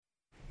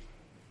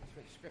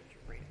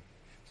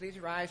Please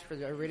rise for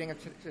the reading of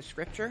the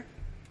scripture.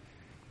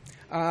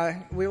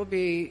 We will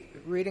be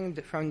reading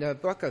from the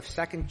book of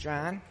 2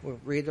 John. We'll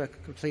read the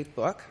complete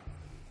book.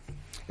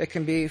 It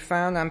can be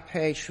found on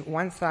page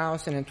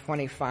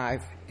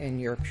 1025 in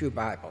your pew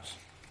Bibles.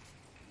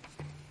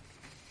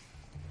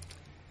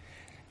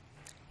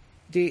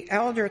 The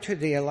elder to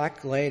the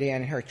elect lady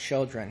and her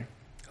children,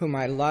 whom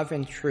I love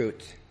in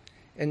truth,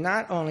 and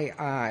not only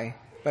I,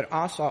 but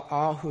also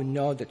all who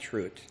know the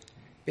truth,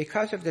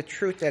 because of the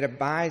truth that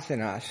abides in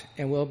us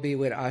and will be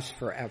with us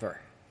forever.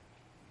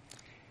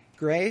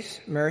 Grace,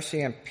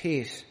 mercy, and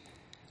peace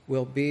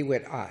will be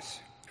with us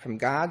from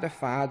God the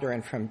Father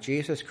and from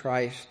Jesus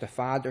Christ, the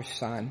Father's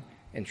Son,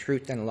 in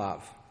truth and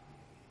love.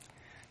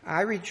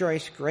 I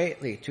rejoice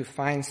greatly to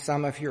find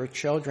some of your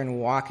children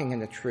walking in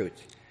the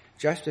truth,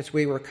 just as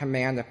we were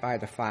commanded by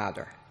the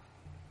Father.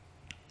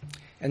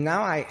 And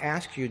now I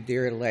ask you,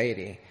 dear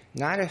lady,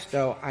 not as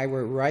though I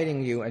were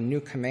writing you a new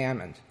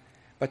commandment,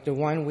 but the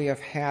one we have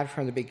had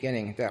from the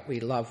beginning, that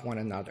we love one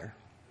another.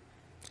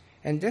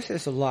 And this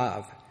is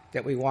love,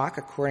 that we walk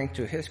according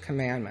to his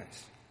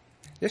commandments.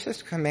 This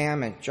is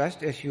commandment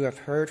just as you have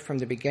heard from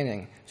the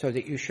beginning, so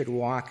that you should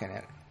walk in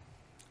it.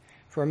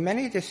 For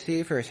many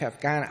deceivers have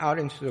gone out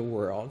into the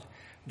world,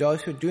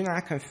 those who do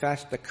not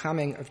confess the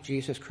coming of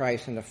Jesus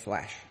Christ in the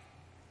flesh.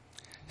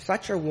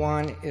 Such a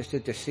one is the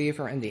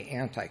deceiver and the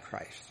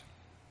Antichrist.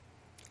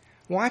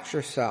 Watch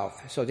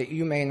yourself so that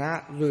you may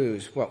not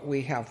lose what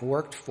we have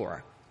worked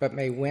for, but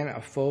may win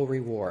a full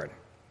reward.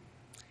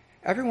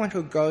 Everyone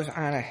who goes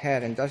on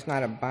ahead and does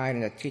not abide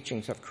in the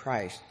teachings of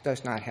Christ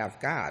does not have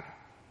God.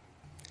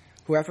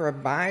 Whoever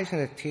abides in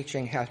the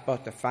teaching has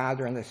both the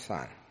Father and the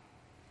Son.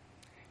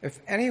 If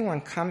anyone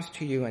comes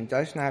to you and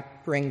does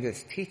not bring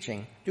this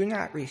teaching, do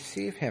not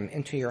receive him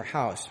into your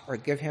house or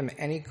give him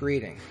any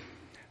greeting,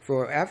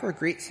 for whoever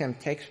greets him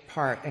takes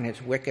part in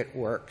his wicked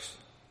works.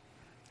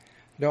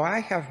 Though I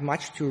have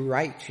much to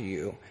write to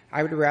you,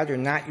 I would rather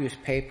not use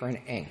paper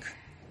and ink.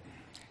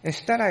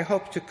 Instead, I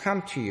hope to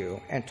come to you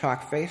and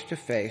talk face to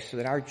face so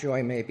that our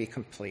joy may be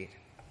complete.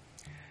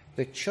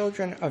 The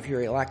children of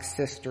your elect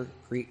sister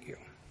greet you.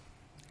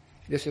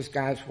 This is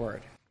God's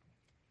word.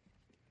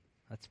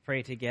 Let's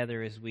pray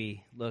together as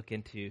we look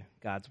into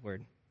God's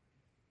word.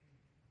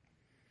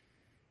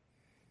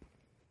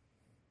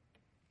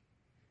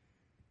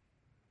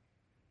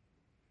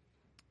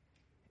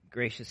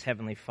 Gracious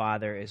Heavenly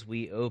Father, as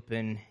we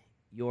open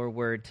your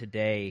word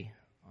today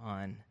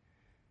on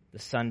the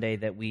Sunday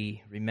that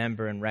we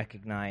remember and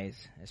recognize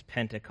as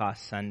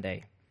Pentecost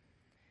Sunday,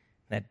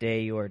 that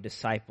day your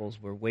disciples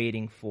were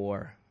waiting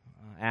for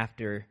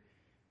after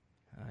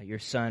your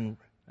Son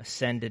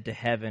ascended to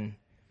heaven,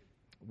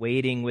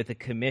 waiting with a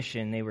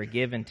commission they were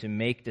given to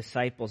make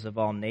disciples of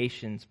all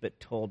nations,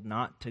 but told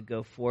not to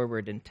go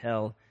forward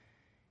until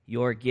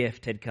your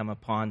gift had come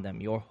upon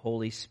them, your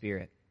Holy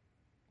Spirit.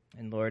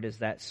 And Lord, as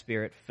that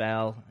Spirit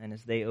fell and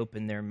as they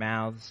opened their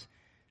mouths,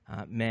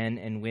 men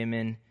and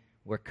women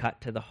were cut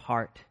to the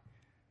heart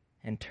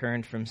and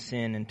turned from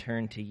sin and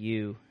turned to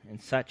you.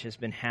 And such has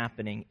been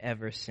happening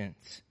ever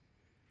since.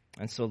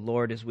 And so,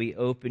 Lord, as we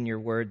open your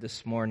word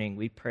this morning,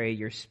 we pray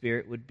your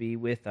Spirit would be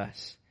with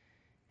us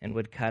and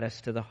would cut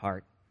us to the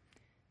heart,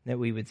 that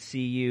we would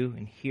see you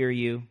and hear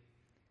you,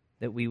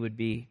 that we would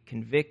be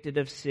convicted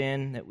of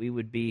sin, that we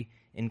would be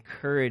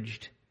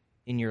encouraged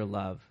in your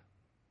love,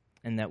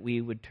 and that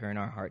we would turn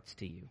our hearts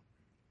to you.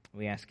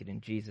 We ask it in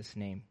Jesus'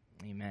 name.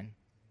 Amen.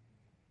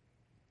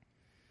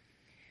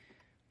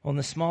 Well, in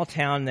the small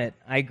town that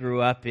I grew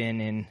up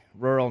in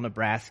rural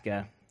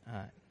Nebraska,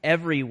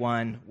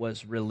 everyone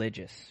was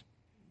religious.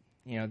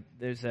 You know,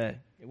 it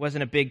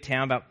wasn't a big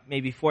town, about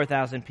maybe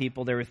 4,000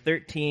 people. There were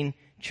 13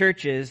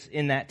 churches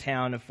in that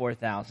town of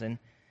 4,000.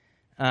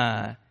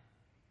 And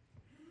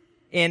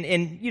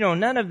you know,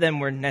 none of them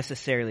were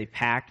necessarily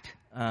packed.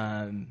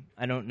 I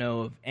don't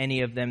know of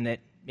any of them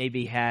that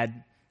maybe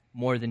had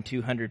more than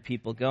 200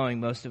 people going.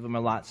 Most of them are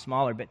a lot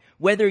smaller. But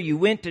whether you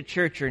went to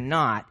church or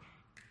not,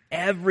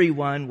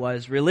 everyone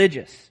was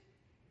religious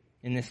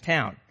in this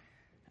town.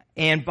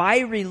 And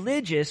by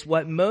religious,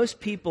 what most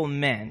people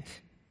meant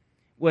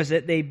was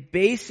that they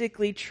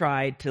basically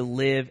tried to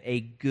live a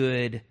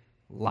good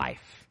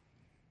life.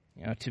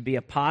 You know, to be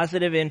a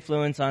positive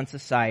influence on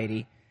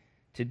society,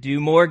 to do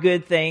more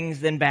good things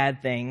than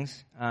bad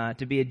things,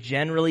 to be a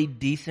generally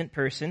decent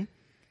person,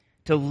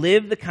 to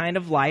live the kind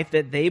of life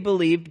that they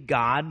believed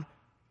God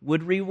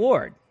would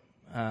reward,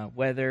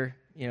 whether,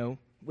 you know,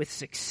 with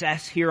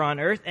success here on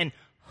earth and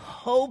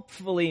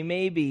hopefully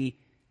maybe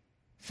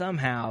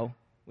somehow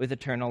with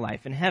eternal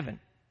life in heaven.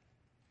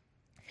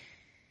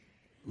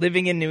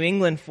 Living in New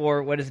England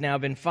for what has now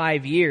been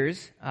 5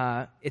 years,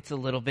 it's a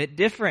little bit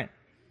different.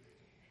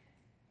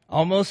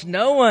 Almost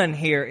no one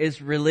here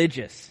is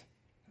religious.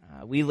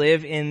 We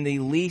live in the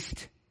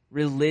least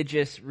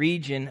religious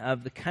region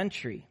of the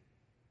country.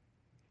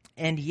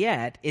 And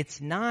yet,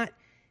 it's not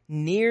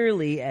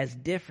nearly as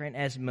different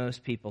as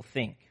most people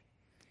think.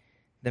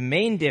 The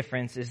main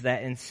difference is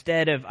that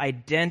instead of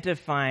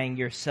identifying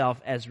yourself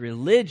as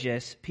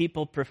religious,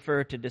 people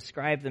prefer to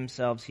describe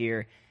themselves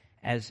here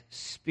as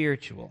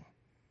spiritual.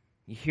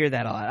 You hear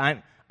that a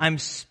lot. I'm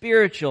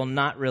spiritual,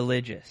 not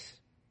religious.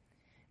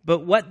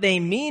 But what they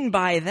mean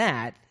by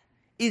that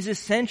is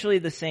essentially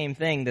the same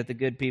thing that the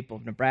good people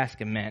of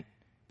Nebraska meant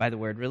by the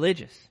word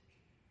religious.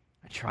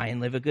 I try and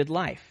live a good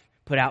life,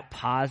 put out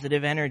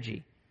positive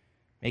energy,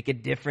 make a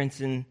difference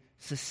in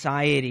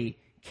society,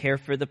 care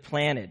for the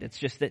planet. It's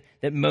just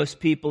that most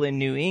people in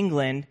New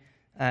England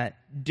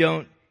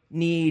don't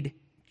need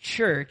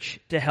church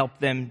to help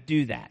them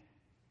do that.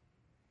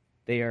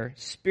 They are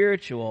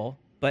spiritual,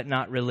 but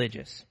not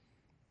religious.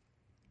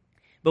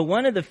 But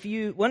one of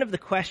the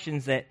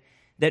questions that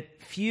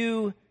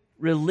few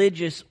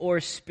religious or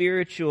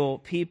spiritual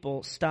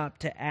people stop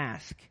to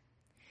ask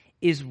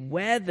is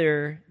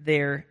whether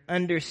their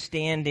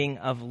understanding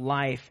of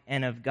life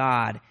and of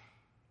God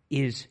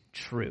is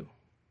true.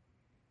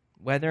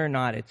 Whether or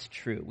not it's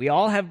true. We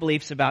all have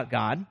beliefs about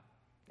God.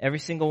 Every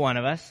single one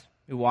of us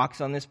who walks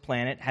on this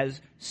planet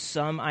has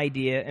some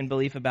idea and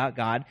belief about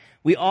God.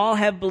 We all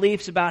have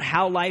beliefs about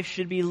how life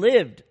should be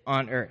lived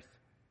on earth.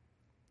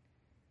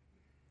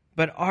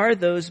 But are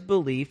those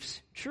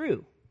beliefs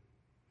true?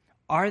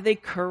 Are they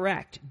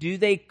correct? Do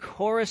they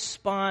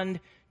correspond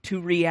to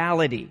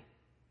reality?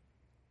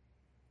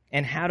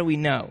 And how do we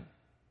know?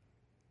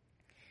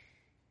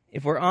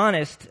 If we're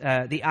honest,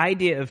 the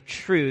idea of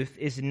truth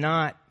is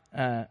not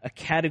a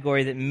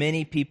category that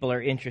many people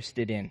are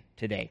interested in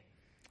today.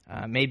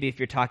 Maybe if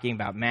you're talking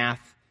about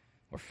math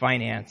or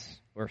finance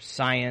or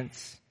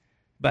science.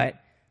 But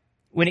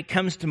when it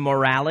comes to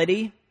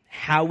morality,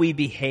 how we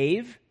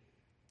behave,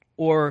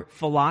 or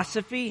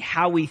philosophy,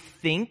 how we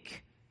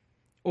think,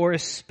 or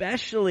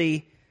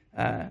especially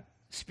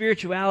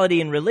spirituality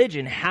and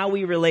religion, how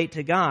we relate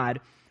to God,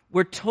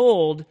 we're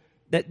told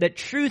that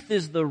truth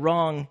is the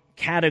wrong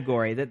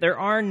category, that there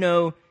are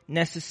no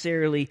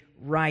necessarily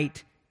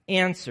right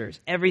answers.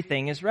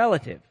 Everything is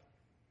relative.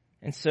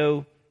 And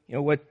so,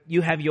 what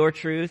you have your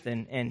truth,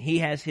 and he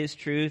has his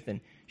truth, and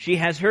she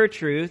has her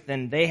truth,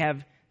 and they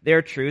have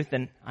their truth,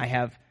 and I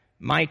have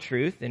my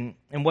truth, and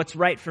what's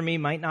right for me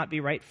might not be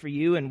right for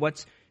you, and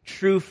what's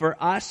true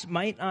for us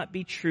might not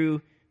be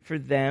true for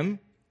them.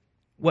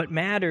 What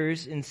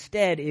matters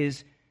instead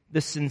is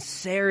the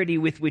sincerity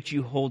with which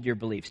you hold your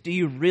beliefs. Do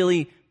you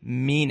really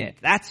mean it?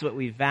 That's what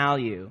we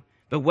value.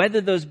 But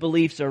whether those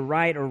beliefs are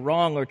right or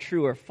wrong or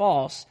true or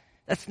false,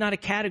 that's not a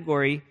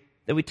category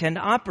that we tend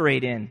to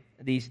operate in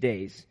these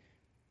days.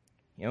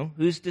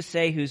 Who's to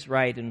say who's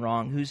right and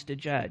wrong? Who's to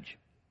judge?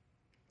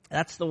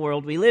 That's the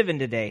world we live in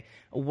today.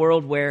 A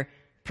world where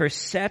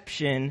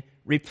perception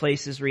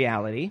replaces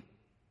reality,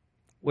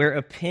 where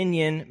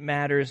opinion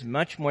matters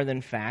much more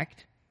than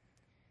fact,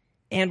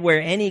 and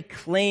where any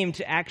claim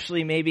to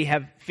actually maybe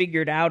have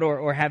figured out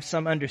or have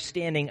some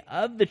understanding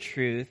of the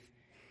truth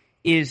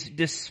is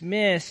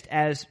dismissed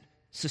as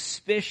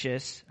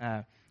suspicious,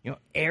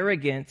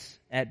 arrogance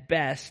at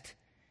best,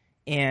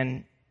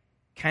 and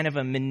kind of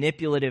a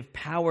manipulative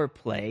power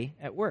play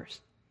at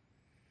worst.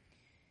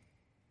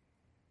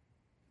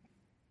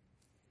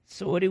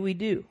 So what do we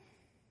do?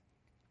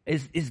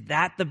 Is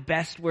that the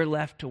best we're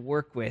left to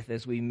work with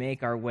as we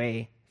make our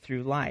way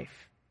through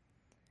life?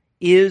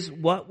 Is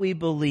what we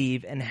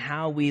believe and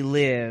how we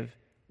live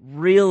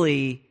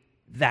really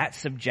that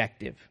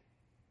subjective?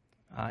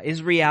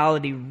 Is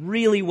reality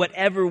really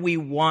whatever we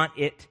want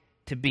it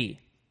to be?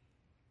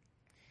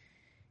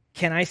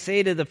 Can I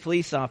say to the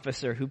police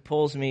officer who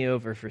pulls me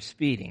over for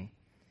speeding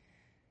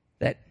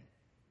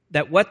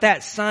that what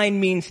that sign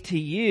means to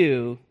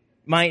you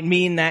might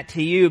mean that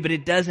to you, but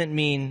it doesn't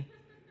mean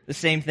the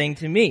same thing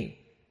to me?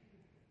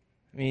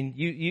 I mean,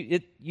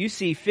 you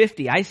see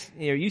 50,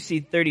 you see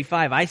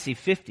 35, I see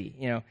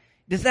 50.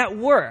 Does that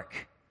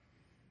work?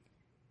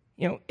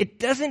 It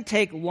doesn't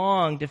take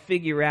long to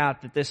figure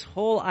out that this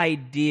whole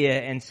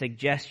idea and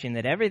suggestion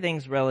that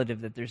everything's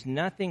relative, that there's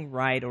nothing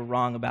right or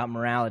wrong about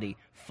morality,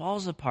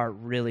 falls apart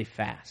really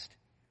fast.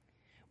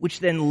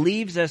 Which then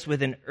leaves us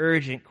with an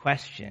urgent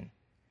question.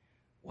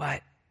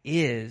 What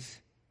is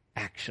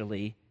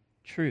actually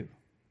true?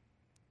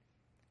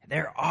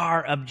 There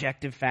are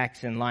objective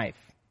facts in life.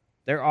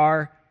 There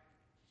are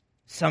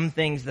some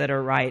things that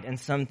are right and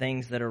some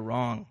things that are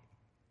wrong.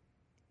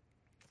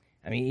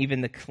 I mean, even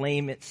the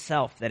claim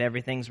itself that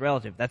everything's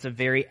relative, that's a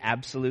very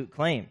absolute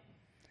claim.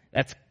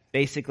 That's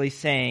basically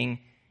saying,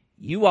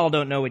 you all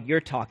don't know what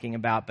you're talking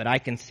about, but I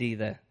can see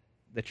the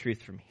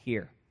truth from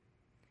here.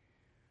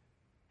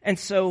 And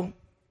so,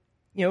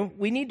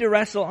 we need to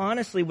wrestle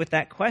honestly with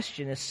that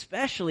question,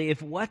 especially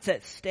if what's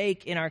at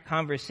stake in our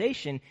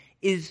conversation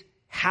is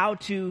how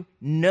to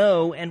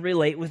know and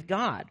relate with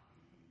God.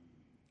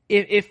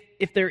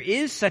 If there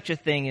is such a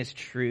thing as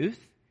truth,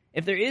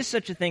 if there is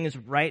such a thing as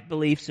right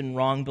beliefs and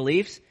wrong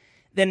beliefs,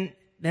 then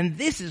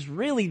this is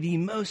really the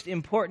most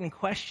important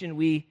question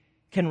we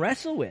can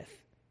wrestle with.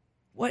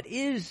 What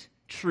is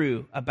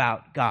true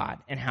about God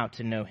and how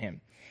to know Him?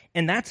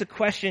 And that's a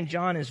question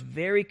John is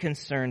very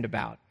concerned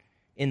about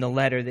in the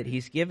letter that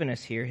he's given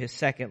us here, his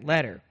second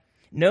letter.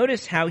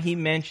 Notice how he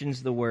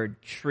mentions the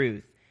word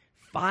truth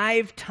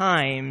 5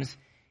 times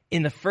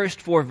in the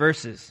first 4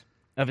 verses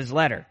of his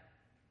letter.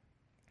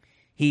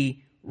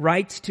 He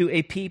writes to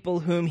a people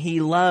whom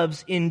he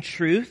loves in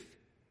truth.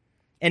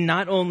 And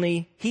not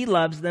only he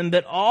loves them,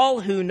 but all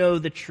who know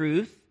the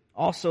truth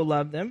also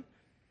love them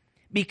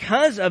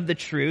because of the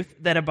truth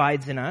that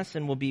abides in us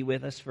and will be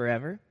with us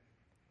forever.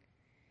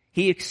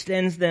 He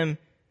extends them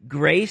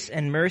grace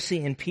and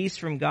mercy and peace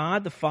from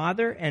God the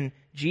Father and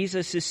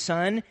Jesus his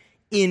Son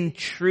in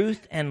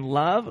truth and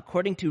love,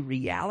 according to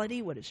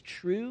reality, what is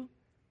true.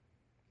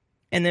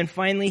 And then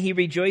finally he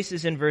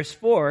rejoices in verse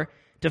 4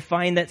 to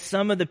find that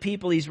some of the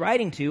people he's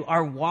writing to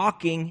are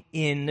walking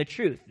in the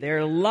truth.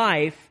 Their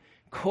life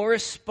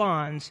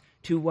corresponds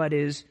to what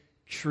is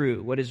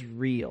true, what is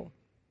real.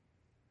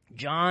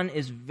 John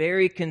is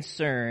very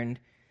concerned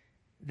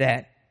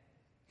that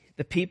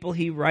the people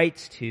he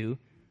writes to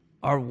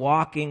are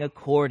walking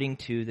according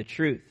to the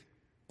truth.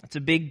 That's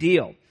a big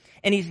deal.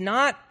 And he's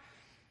not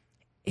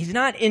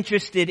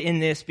interested in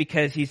this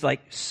because he's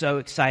like so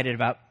excited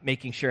about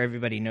making sure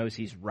everybody knows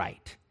he's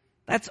right.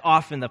 That's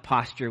often the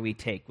posture we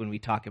take when we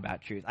talk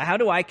about truth. How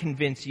do I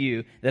convince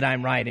you that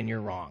I'm right and you're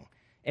wrong?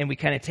 And we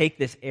kind of take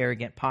this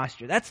arrogant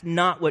posture. That's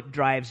not what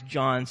drives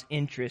John's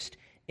interest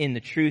in the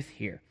truth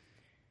here.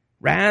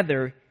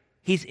 Rather,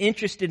 he's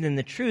interested in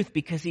the truth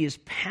because he is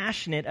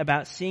passionate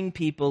about seeing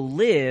people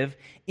live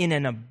in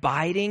an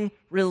abiding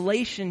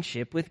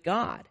relationship with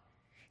God.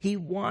 He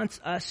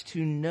wants us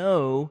to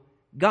know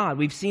God.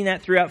 We've seen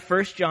that throughout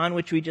 1 John,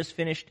 which we just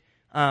finished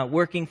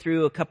working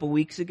through a couple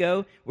weeks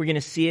ago. We're going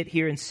to see it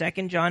here in 2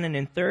 John and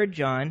in 3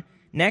 John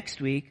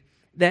next week,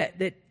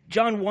 that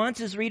John wants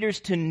his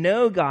readers to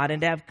know God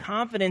and to have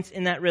confidence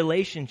in that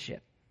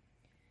relationship.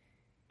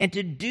 And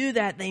to do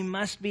that, they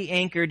must be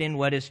anchored in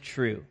what is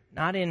true,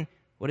 not in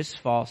what is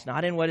false,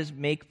 not in what is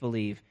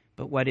make-believe,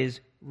 but what is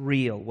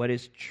real, what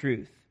is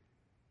truth.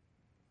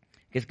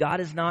 Because God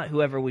is not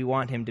whoever we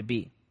want him to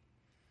be,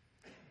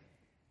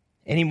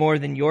 any more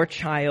than your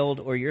child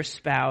or your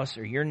spouse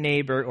or your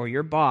neighbor or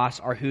your boss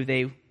are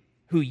who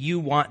you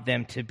want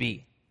them to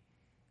be.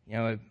 You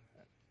know, I've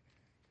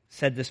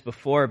said this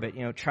before,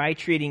 but try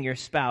treating your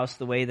spouse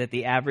the way that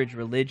the average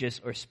religious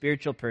or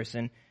spiritual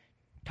person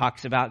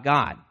talks about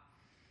God.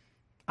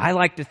 I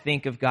like to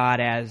think of God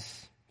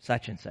as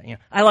such and such.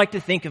 I like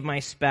to think of my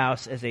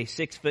spouse as a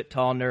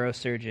 6-foot-tall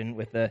neurosurgeon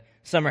with a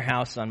summer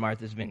house on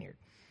Martha's Vineyard.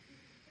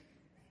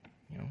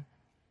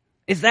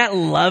 Is that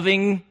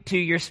loving to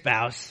your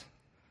spouse?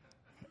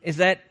 Is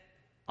that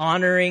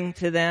honoring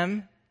to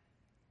them?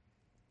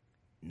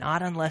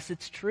 Not unless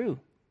it's true.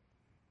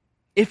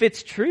 If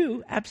it's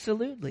true,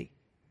 absolutely.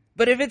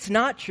 But if it's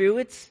not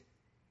true,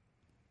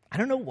 I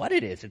don't know what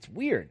it is. It's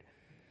weird.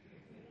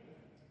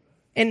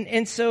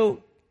 And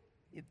so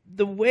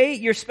the way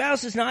your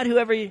spouse is not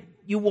whoever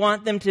you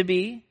want them to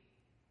be,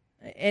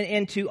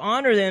 and to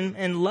honor them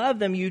and love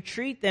them, you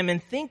treat them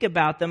and think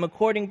about them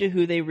according to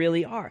who they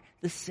really are.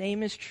 The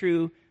same is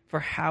true for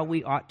how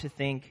we ought to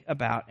think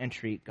about and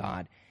treat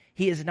God.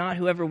 He is not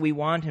whoever we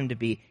want him to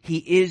be. He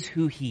is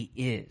who he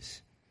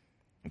is.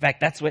 In fact,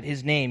 that's what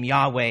his name,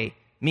 Yahweh,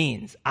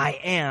 means. I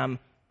am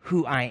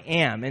who I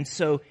am. And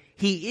so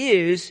he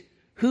is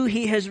who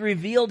he has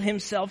revealed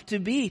himself to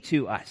be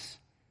to us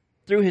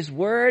through his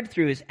word,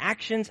 through his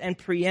actions, and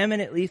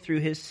preeminently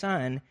through his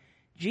Son,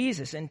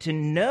 Jesus. And to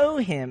know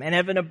him and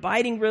have an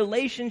abiding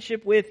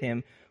relationship with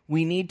him,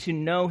 we need to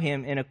know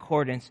him in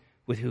accordance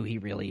with who he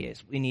really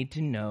is. We need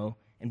to know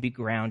and be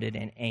grounded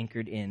and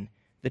anchored in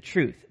the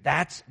truth.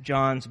 That's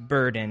John's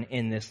burden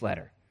in this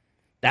letter.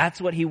 That's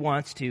what he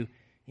wants to,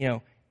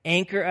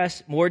 anchor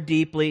us more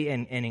deeply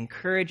and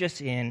encourage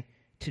us in,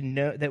 to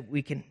know that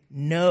we can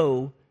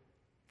know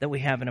that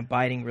we have an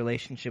abiding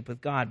relationship with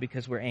God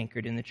because we're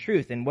anchored in the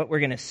truth. And what we're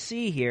going to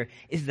see here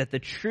is that the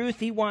truth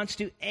he wants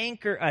to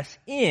anchor us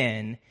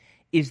in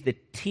is the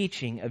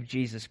teaching of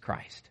Jesus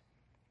Christ.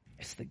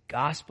 It's the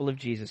gospel of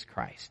Jesus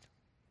Christ.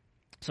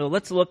 So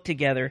let's look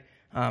together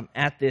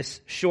at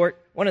this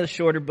one of the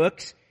shorter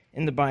books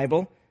in the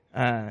Bible,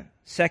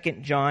 2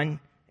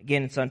 John.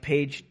 Again, it's on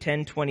page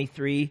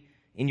 1023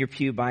 in your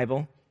pew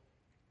Bible.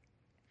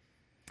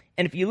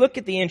 And if you look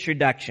at the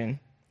introduction,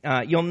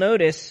 you'll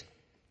notice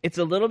it's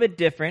a little bit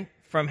different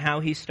from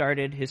how he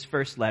started his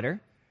first letter.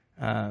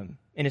 In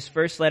his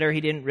first letter,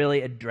 he didn't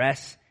really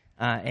address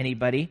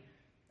anybody.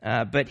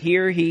 But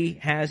here he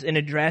has an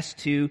address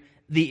to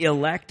the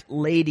elect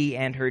lady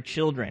and her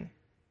children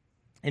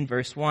in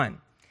verse 1.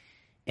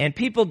 And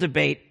people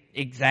debate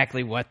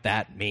exactly what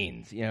that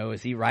means.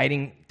 Is he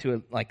writing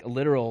to a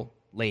literal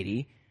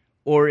lady,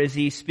 or is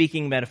he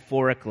speaking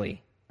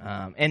metaphorically?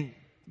 And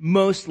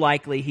most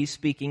likely he's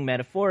speaking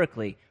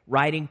metaphorically,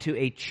 writing to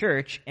a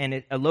church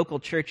and a local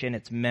church and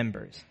its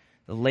members,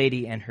 the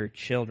lady and her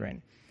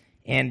children.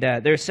 And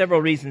there are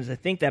several reasons to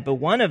think that, but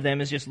one of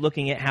them is just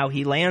looking at how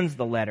he lands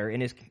the letter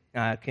in his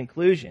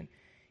conclusion.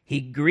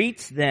 He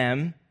greets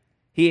them,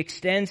 he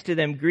extends to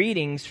them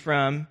greetings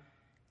from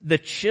the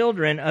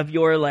children of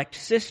your elect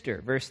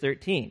sister, verse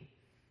 13.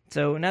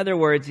 So in other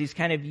words, he's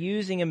kind of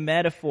using a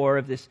metaphor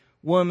of this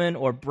woman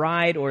or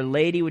bride or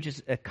lady, which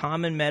is a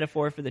common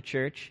metaphor for the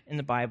church in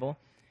the Bible.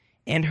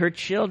 and her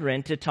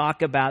children to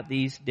talk about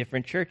these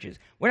different churches.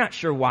 We're not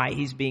sure why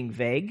he's being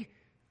vague.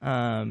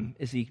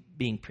 Is he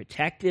being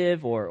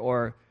protective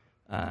or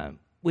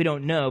we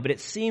don't know, but it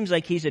seems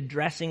like he's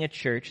addressing a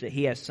church that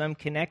he has some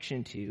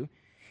connection to.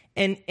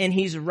 And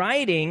he's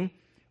writing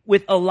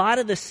with a lot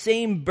of the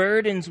same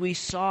burdens we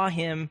saw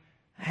him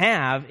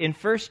have in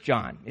 1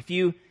 John. If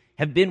you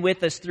have been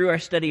with us through our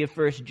study of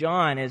 1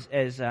 John,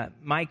 as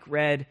Mike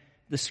read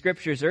the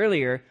scriptures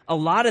earlier, a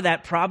lot of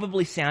that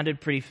probably sounded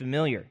pretty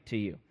familiar to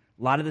you.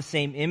 A lot of the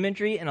same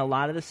imagery and a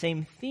lot of the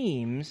same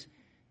themes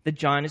that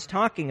John is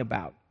talking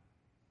about.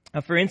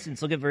 For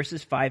instance, look at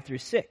verses 5 through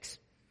 6.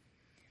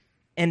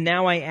 And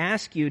now I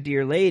ask you,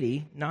 dear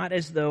lady, not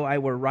as though I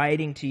were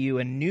writing to you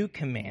a new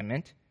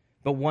commandment,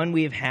 but one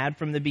we have had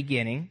from the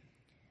beginning,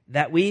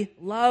 that we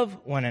love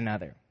one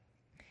another.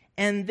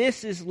 And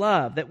this is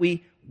love, that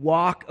we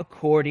walk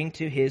according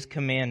to his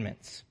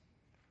commandments.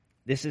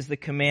 This is the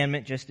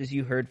commandment just as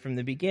you heard from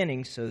the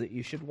beginning, so that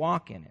you should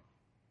walk in it.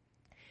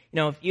 You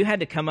know, if you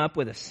had to come up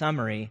with a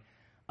summary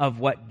of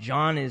what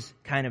John is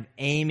kind of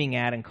aiming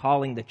at and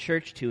calling the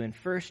church to in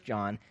 1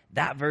 John,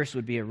 that verse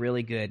would be a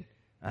really good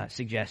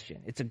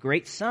suggestion. It's a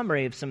great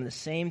summary of some of the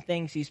same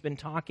things he's been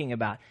talking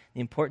about.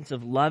 The importance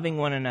of loving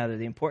one another,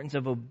 the importance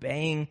of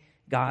obeying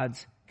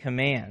God's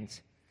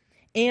commands.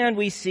 And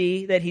we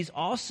see that he's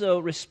also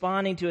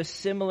responding to a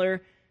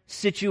similar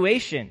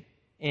situation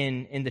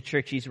in the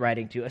church he's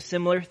writing to, a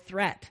similar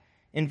threat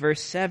in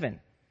verse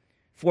 7.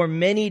 For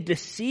many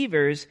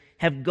deceivers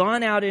have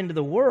gone out into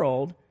the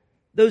world,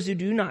 those who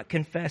do not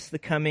confess the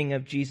coming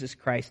of Jesus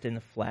Christ in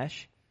the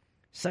flesh.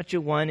 Such a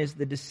one is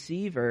the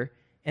deceiver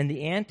and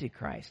the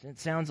Antichrist. And it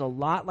sounds a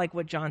lot like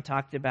what John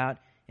talked about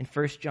in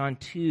 1 John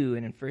 2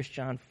 and in 1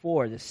 John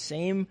 4. The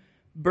same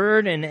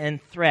burden and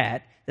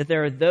threat that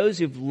there are those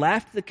who've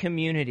left the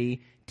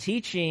community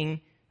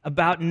teaching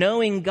about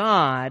knowing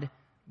God,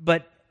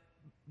 but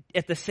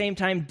at the same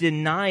time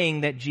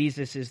denying that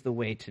Jesus is the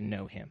way to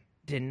know him,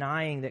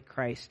 denying that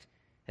Christ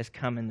has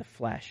come in the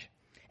flesh.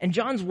 And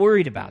John's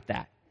worried about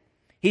that.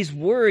 He's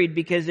worried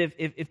because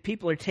if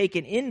people are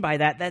taken in by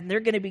that, then they're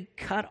going to be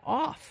cut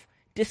off,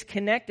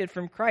 disconnected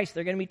from Christ.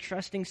 They're going to be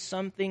trusting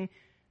something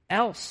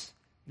else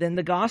than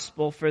the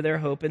gospel for their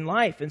hope in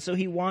life. And so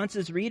he wants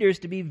his readers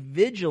to be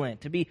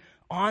vigilant, to be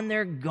on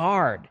their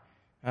guard,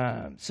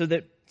 so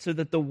that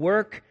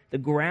the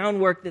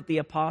groundwork that the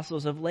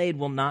apostles have laid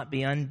will not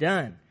be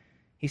undone.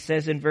 He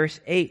says in verse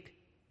 8,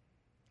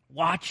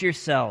 watch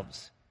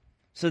yourselves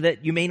so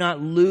that you may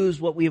not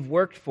lose what we have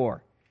worked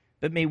for,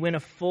 but may win a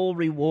full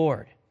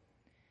reward.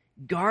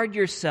 Guard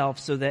yourself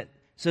so that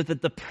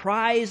the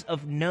prize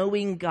of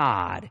knowing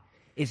God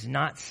is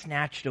not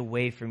snatched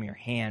away from your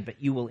hand,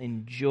 but you will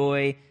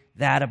enjoy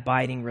that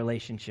abiding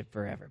relationship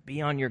forever.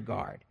 Be on your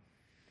guard.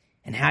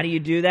 And how do you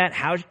do that?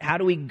 How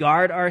do we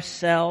guard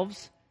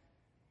ourselves?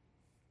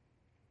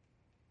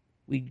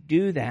 We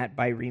do that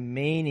by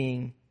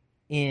remaining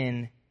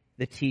in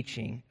the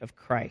teaching of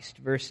Christ.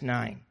 Verse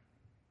 9.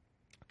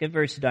 Look at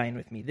verse 9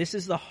 with me. This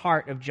is the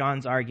heart of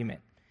John's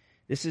argument.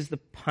 This is the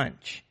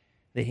punch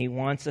that he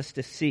wants us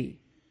to see.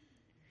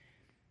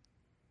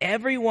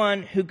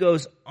 Everyone who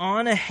goes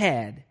on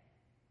ahead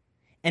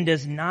and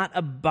does not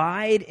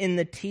abide in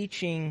the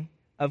teaching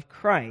of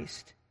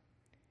Christ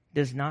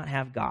does not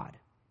have God.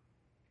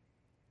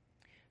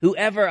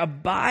 Whoever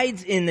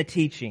abides in the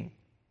teaching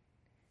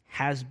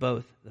has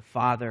both the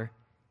Father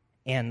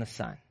and the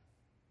Son.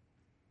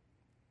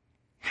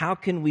 How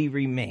can we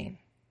remain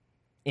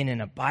in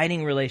an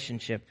abiding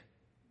relationship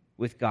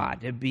with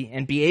God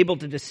and be able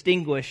to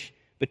distinguish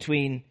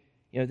between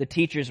the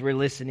teachers we're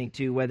listening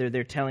to, whether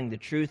they're telling the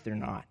truth or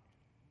not?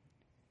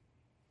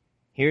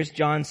 Here's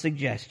John's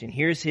suggestion.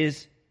 Here's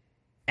his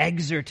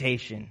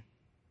exhortation,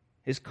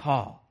 his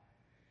call.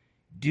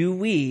 Do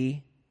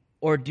we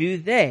or do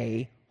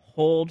they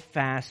hold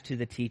fast to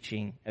the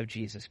teaching of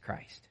Jesus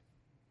Christ?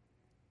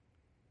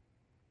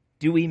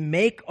 Do we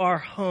make our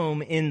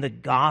home in the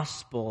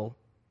gospel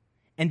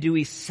and do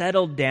we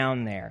settle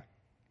down there?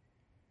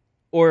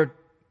 Or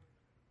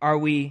are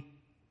we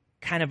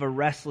kind of a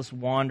restless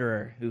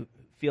wanderer who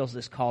feels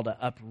this call to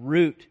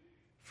uproot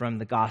from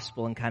the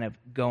gospel and kind of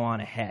go on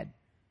ahead?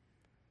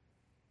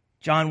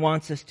 John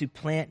wants us to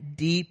plant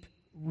deep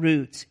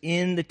roots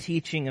in the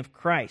teaching of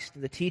Christ,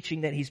 the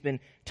teaching that he's been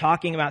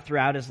talking about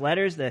throughout his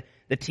letters, the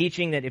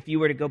teaching that if you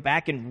were to go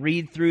back and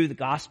read through the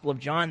Gospel of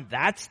John,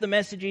 that's the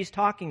message he's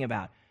talking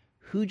about.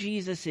 Who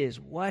Jesus is,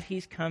 what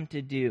he's come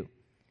to do.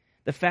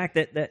 The fact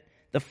that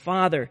the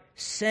Father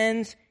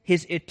sends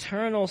his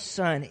eternal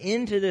Son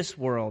into this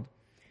world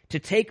to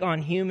take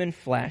on human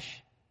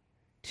flesh,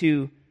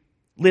 to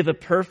live a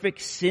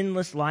perfect,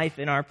 sinless life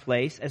in our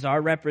place as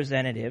our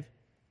representative,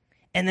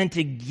 and then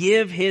to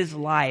give his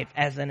life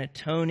as an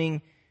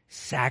atoning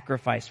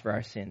sacrifice for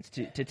our sins,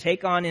 to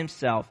take on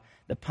himself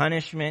the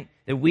punishment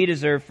that we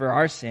deserve for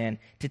our sin,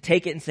 to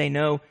take it and say,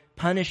 no,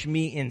 punish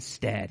me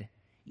instead.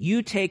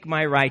 You take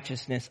my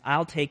righteousness,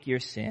 I'll take your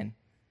sin,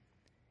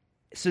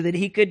 so that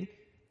he could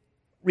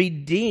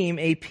redeem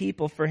a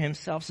people for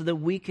himself, so that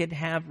we could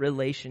have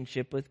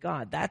relationship with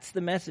God. That's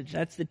the message,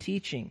 that's the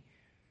teaching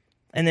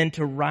and then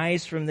to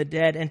rise from the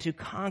dead and to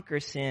conquer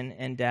sin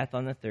and death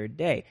on the third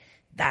day.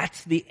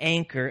 That's the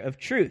anchor of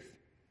truth.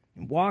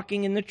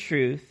 Walking in the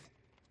truth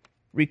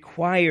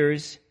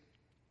requires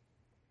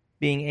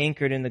being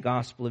anchored in the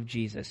gospel of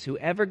Jesus.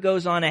 Whoever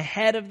goes on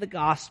ahead of the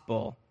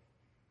gospel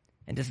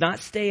and does not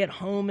stay at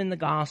home in the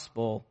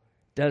gospel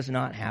does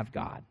not have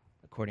God,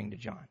 according to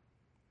John.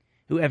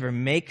 Whoever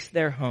makes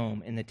their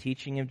home in the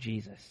teaching of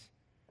Jesus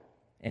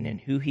and in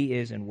who he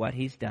is and what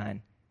he's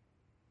done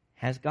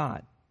has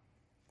God.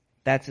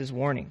 That's his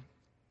warning.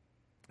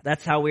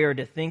 That's how we are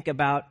to think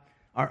about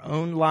our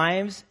own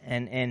lives,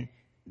 and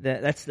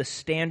that's the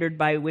standard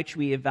by which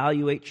we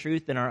evaluate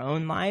truth in our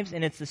own lives,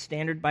 and it's the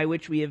standard by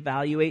which we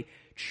evaluate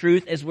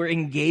truth as we're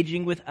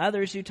engaging with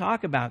others who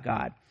talk about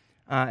God.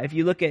 If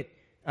you look at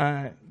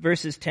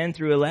verses 10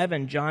 through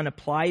 11, John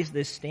applies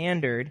this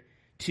standard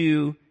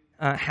to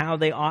how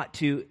they ought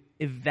to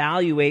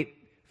evaluate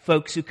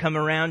folks who come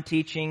around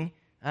teaching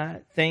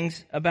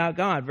things about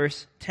God.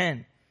 Verse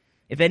 10,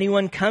 if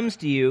anyone comes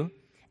to you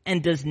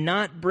and does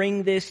not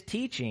bring this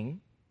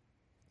teaching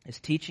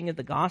of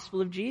the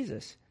gospel of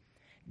Jesus,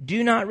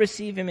 do not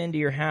receive him into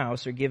your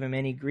house or give him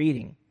any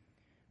greeting,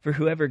 for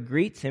whoever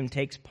greets him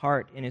takes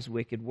part in his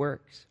wicked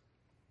works.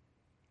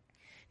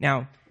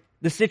 Now,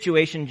 the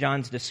situation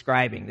John's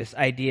describing, this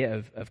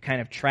idea of kind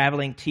of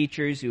traveling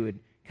teachers who would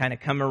kind of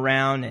come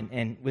around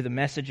and with a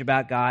message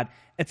about God,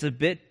 it's a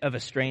bit of a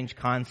strange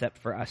concept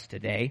for us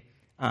today.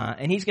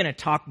 And he's going to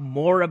talk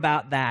more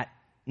about that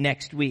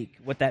next week,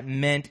 what that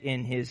meant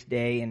in his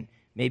day, and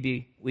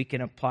maybe we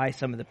can apply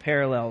some of the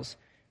parallels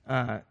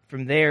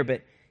from there.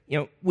 But,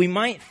 we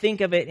might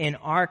think of it in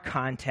our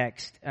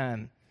context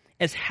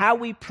as how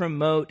we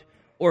promote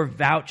or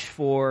vouch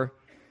for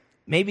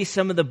maybe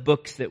some of the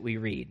books that we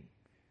read,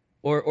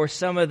 or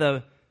some of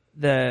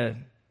the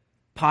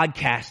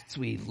podcasts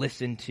we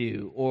listen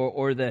to,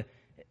 or the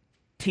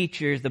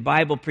teachers, the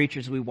Bible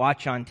preachers we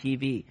watch on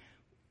TV.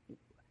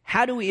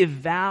 How do we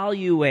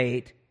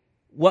evaluate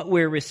what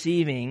we're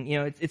receiving?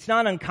 It's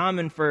not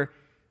uncommon for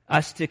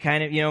us to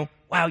kind of,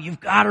 wow, you've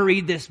got to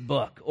read this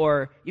book,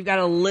 or you've got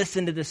to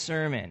listen to the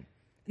sermon.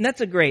 And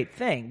that's a great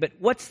thing. But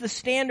what's the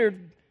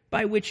standard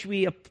by which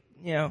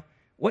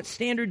what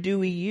standard do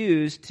we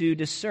use to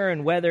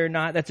discern whether or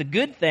not that's a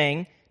good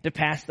thing to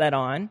pass that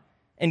on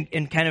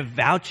and kind of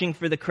vouching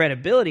for the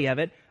credibility of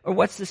it, or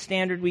what's the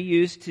standard we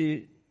use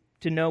to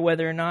know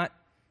whether or not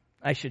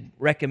I should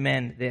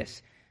recommend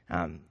this?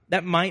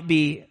 That might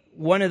be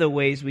one of the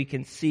ways we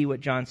can see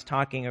what John's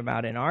talking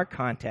about in our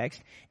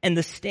context. And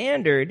the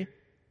standard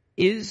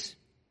is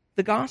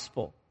the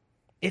gospel.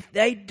 If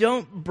they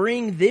don't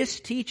bring this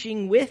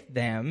teaching with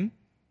them,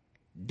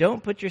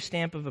 don't put your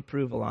stamp of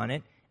approval on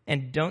it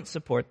and don't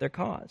support their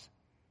cause.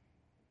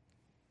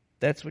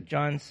 That's what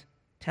John's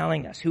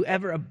telling us.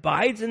 Whoever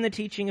abides in the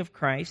teaching of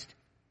Christ,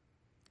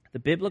 the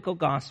biblical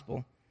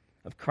gospel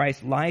of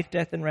Christ's life,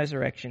 death, and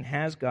resurrection,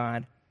 has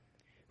God.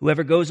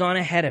 Whoever goes on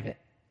ahead of it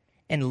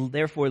and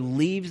therefore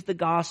leaves the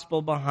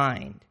gospel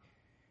behind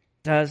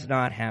does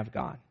not have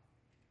God.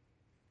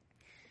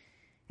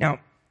 Now,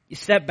 you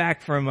step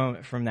back for a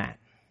moment from that.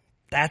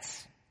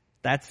 That's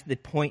the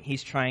point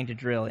he's trying to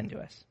drill into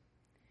us.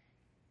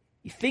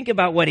 You think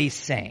about what he's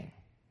saying.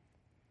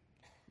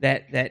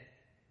 That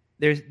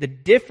there's the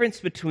difference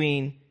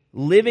between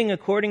living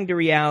according to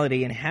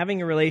reality and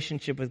having a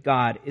relationship with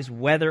God is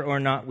whether or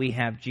not we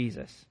have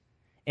Jesus.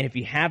 And if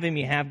you have him,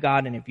 you have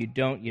God, and if you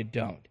don't, you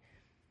don't.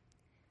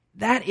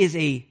 That is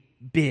a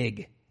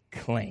big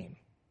claim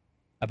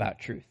about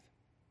truth.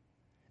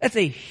 That's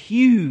a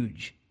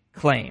huge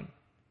claim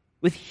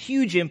with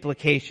huge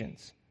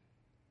implications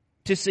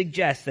to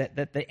suggest that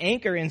the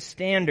anchor and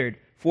standard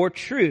for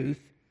truth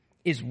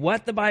is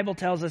what the Bible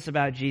tells us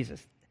about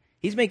Jesus.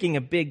 He's making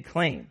a big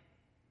claim.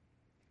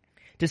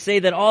 To say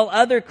that all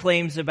other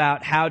claims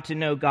about how to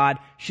know God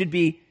should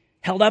be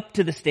held up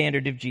to the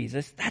standard of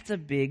Jesus, that's a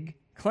big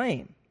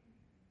claim.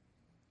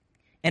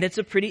 And it's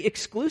a pretty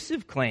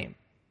exclusive claim.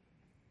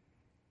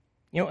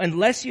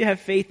 Unless you have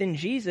faith in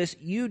Jesus,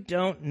 you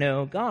don't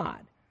know God.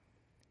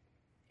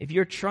 If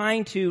you're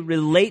trying to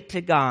relate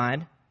to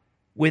God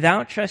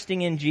without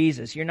trusting in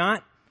Jesus, you're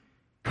not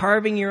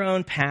carving your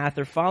own path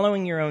or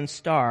following your own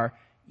star,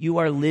 you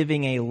are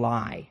living a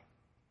lie.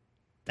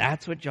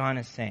 That's what John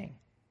is saying.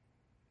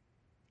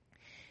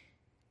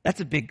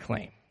 That's a big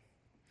claim.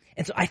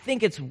 And so I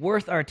think it's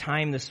worth our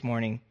time this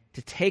morning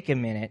to take a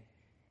minute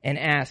and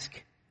ask,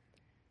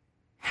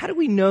 how do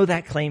we know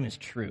that claim is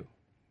true?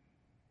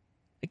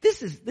 Like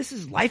this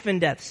is life and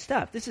death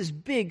stuff. This is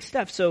big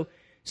stuff. So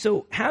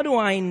how do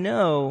I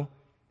know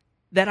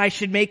that I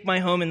should make my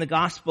home in the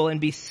gospel and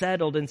be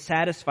settled and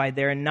satisfied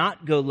there and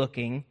not go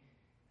looking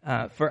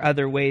for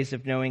other ways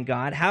of knowing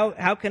God?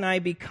 How can I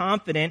be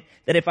confident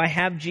that if I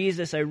have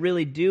Jesus, I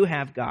really do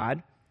have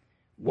God?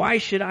 Why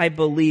should I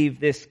believe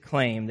this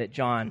claim that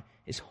John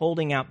is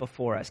holding out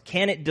before us?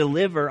 Can it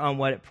deliver on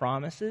what it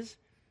promises?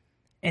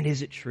 And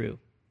is it true?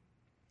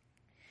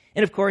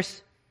 And of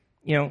course,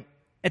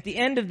 at the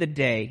end of the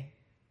day,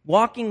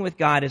 walking with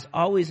God is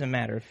always a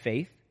matter of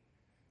faith.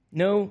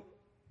 No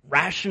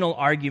rational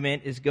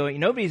argument is going.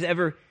 Nobody's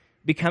ever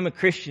become a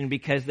Christian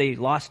because they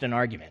lost an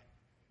argument.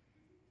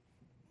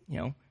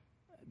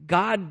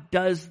 God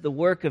does the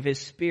work of His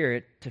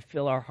Spirit to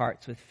fill our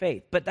hearts with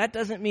faith. But that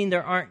doesn't mean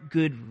there aren't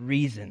good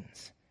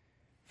reasons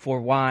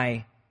for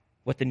why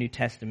what the New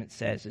Testament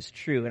says is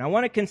true. And I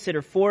want to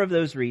consider 4 of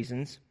those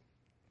reasons,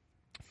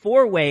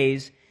 4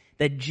 ways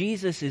that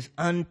Jesus is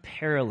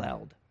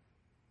unparalleled,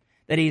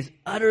 that He's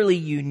utterly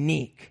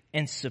unique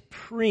and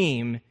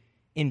supreme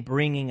in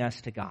bringing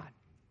us to God.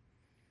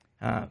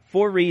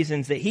 4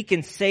 reasons that He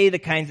can say the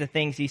kinds of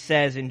things He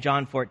says in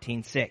John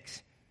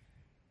 14:6.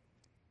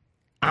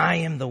 I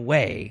am the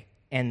way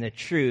and the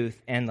truth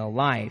and the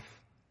life.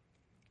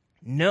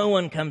 No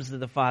one comes to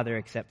the Father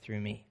except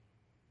through me.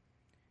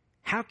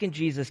 How can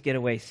Jesus get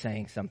away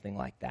saying something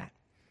like that?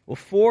 Well,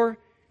 4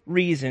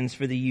 reasons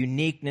for the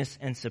uniqueness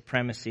and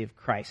supremacy of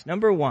Christ.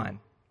 Number 1,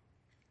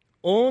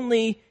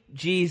 only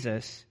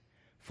Jesus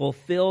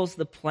fulfills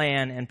the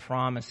plan and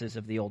promises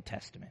of the Old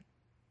Testament.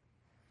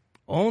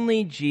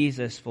 Only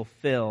Jesus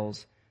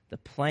fulfills the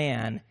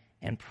plan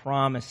and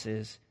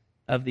promises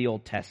of the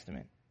Old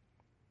Testament.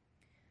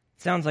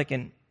 Sounds like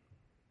an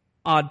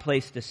odd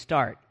place to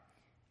start,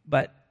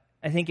 but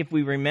I think if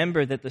we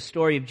remember that the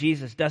story of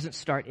Jesus doesn't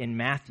start in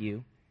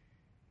Matthew,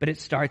 but it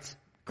starts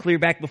clear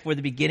back before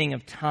the beginning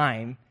of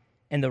time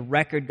and the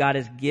record God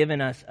has given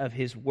us of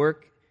His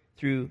work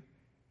through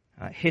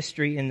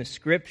history in the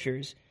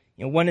Scriptures.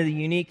 One of the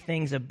unique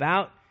things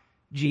about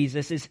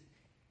Jesus is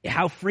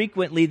how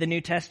frequently the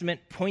New Testament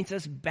points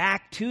us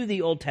back to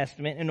the Old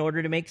Testament in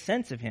order to make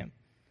sense of Him,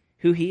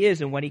 who He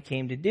is and what He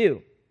came to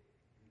do.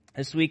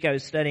 This week I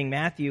was studying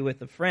Matthew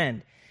with a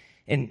friend,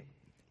 and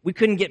we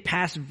couldn't get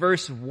past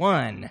verse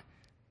 1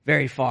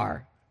 very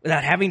far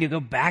without having to go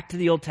back to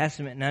the Old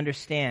Testament and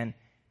understand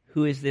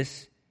who is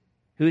this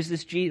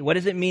Jesus? What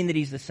does it mean that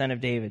He's the son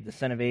of David, the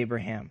son of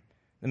Abraham,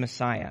 the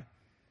Messiah?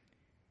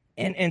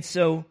 And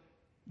so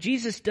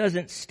Jesus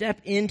doesn't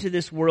step into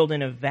this world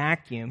in a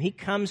vacuum. He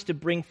comes to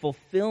bring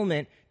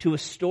fulfillment to a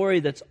story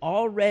that's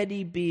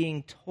already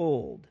being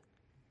told.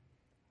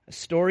 A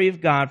story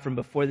of God from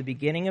before the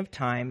beginning of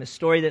time, a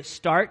story that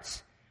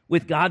starts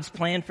with God's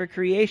plan for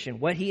creation,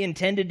 what He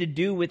intended to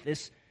do with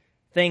this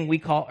thing we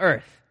call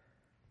earth.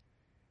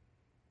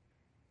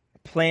 A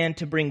plan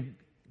to bring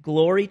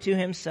glory to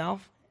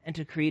Himself and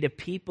to create a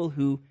people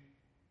who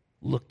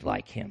looked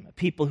like Him, a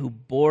people who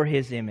bore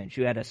His image,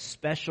 who had a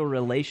special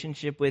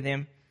relationship with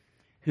Him,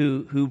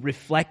 who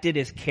reflected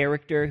His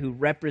character, who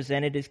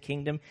represented His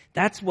kingdom.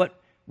 That's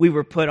what we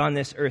were put on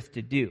this earth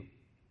to do.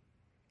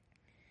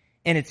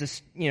 And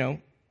it's you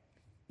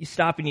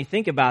stop and you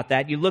think about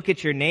that. You look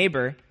at your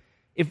neighbor.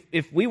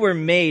 If we were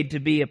made to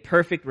be a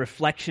perfect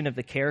reflection of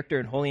the character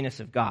and holiness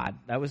of God,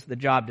 that was the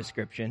job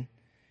description.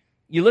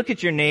 You look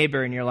at your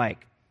neighbor and you're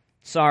like,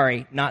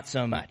 sorry, not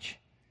so much.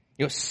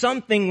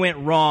 Something went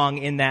wrong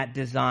in that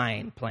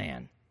design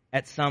plan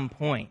at some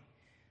point.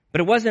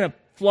 But it wasn't a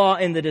flaw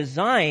in the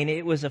design.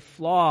 It was a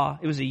flaw.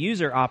 It was a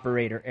user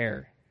operator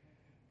error.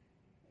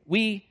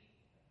 We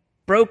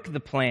broke the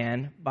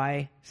plan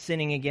by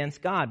sinning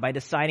against God, by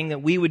deciding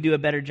that we would do a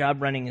better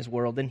job running His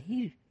world than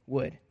He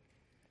would.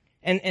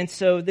 And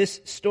so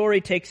this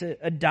story takes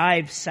a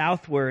dive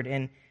southward,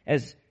 and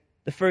as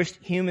the first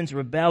humans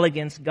rebel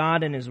against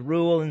God and His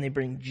rule, and they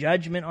bring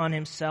judgment on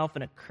Himself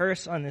and a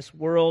curse on this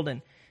world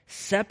and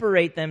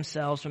separate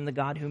themselves from the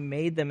God who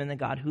made them and the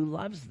God who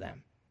loves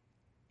them.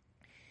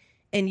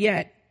 And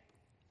yet,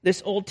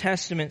 this Old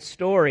Testament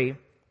story,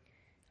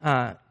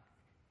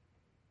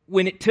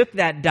 when it took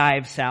that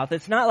dive south,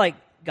 it's not like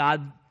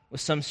God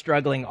was some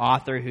struggling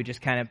author who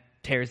just kind of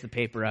tears the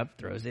paper up,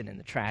 throws it in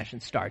the trash,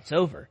 and starts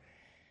over.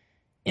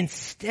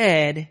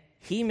 Instead,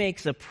 He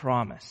makes a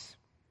promise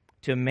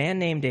to a man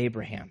named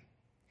Abraham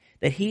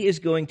that He is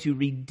going to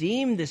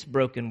redeem this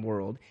broken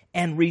world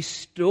and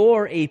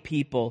restore a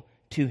people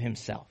to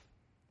Himself.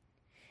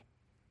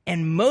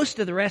 And most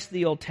of the rest of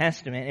the Old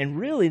Testament, and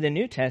really the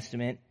New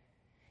Testament,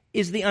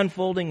 is the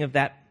unfolding of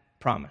that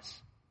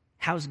promise.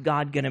 How's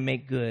God going to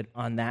make good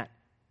on that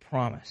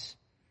promise?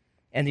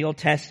 And the Old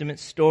Testament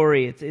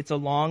story, it's a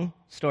long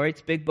story,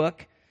 it's a big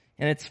book,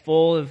 and it's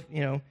full of,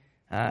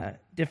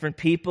 different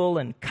people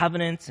and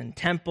covenants and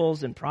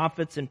temples and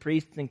prophets and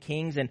priests and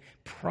kings and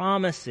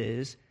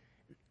promises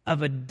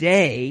of a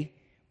day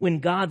when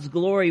God's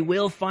glory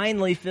will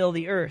finally fill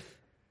the earth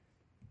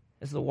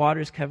as the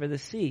waters cover the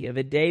sea, of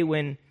a day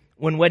when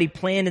what He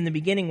planned in the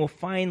beginning will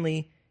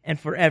finally and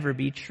forever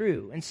be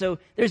true. And so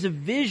there's a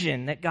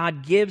vision that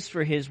God gives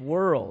for His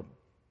world.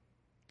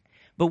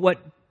 But what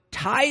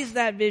ties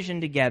that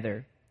vision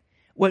together,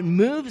 what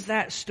moves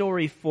that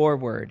story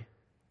forward,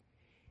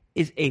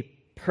 is a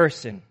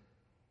person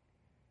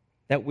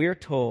that we're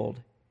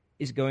told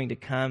is going to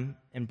come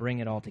and bring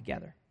it all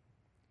together.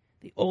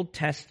 The Old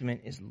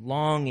Testament is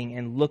longing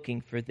and looking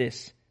for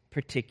this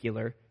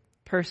particular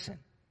person.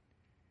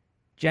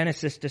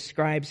 Genesis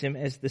describes Him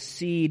as the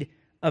seed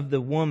of the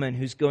woman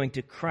who's going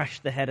to crush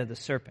the head of the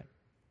serpent,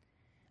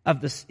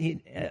 of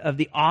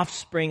the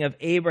offspring of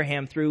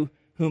Abraham through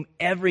whom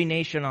every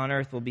nation on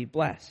earth will be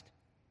blessed.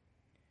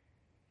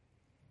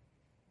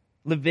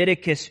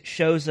 Leviticus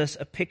shows us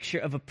a picture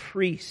of a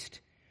priest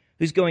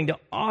who's going to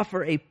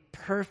offer a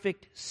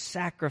perfect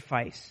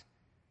sacrifice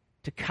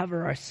to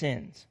cover our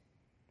sins.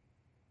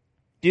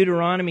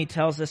 Deuteronomy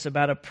tells us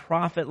about a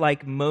prophet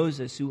like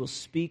Moses who will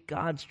speak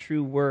God's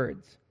true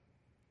words.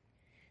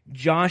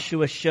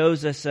 Joshua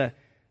shows us a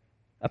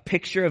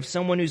picture of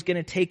someone who's going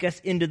to take us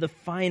into the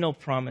final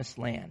promised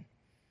land.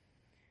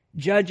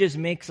 Judges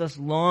makes us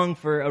long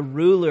for a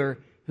ruler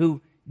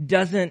who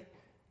doesn't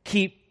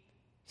keep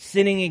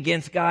sinning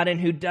against God and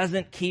who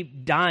doesn't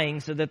keep dying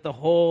so that the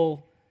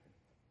whole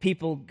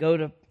people go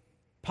to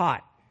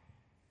pot.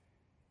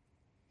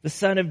 The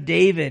son of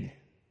David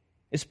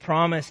is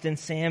promised in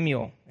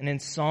Samuel and in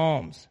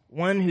Psalms,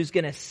 one who's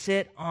going to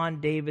sit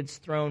on David's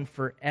throne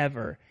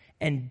forever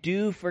and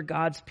do for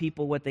God's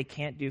people what they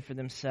can't do for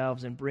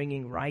themselves, and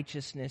bringing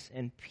righteousness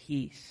and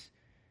peace.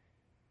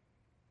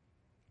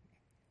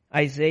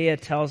 Isaiah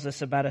tells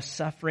us about a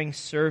suffering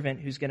servant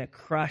who's going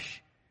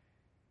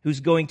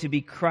to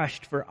be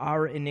crushed for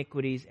our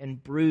iniquities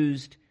and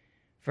bruised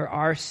for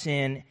our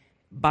sin,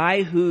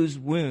 by whose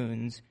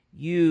wounds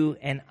you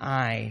and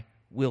I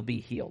will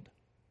be healed.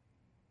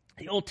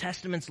 The Old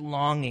Testament's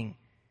longing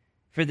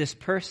for this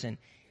person.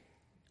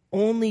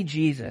 Only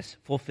Jesus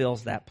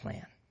fulfills that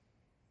plan.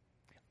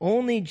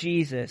 Only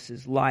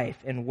Jesus' life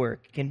and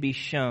work can be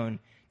shown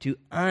to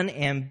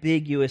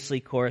unambiguously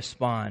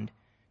correspond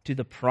to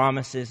the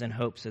promises and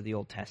hopes of the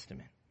Old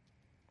Testament.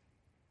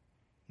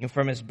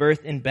 From his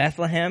birth in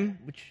Bethlehem,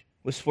 which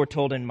was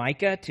foretold in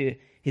Micah, to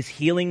his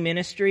healing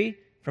ministry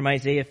from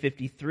Isaiah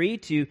 53,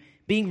 to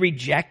being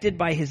rejected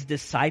by his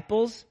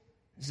disciples,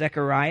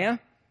 Zechariah,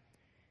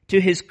 to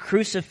his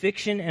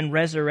crucifixion and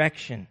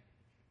resurrection,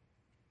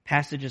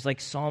 passages like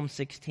Psalm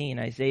 16,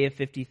 Isaiah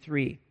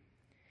 53.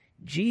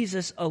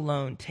 Jesus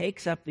alone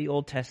takes up the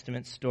Old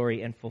Testament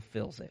story and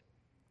fulfills it.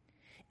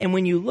 And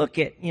when you look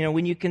at,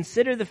 when you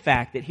consider the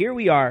fact that here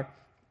we are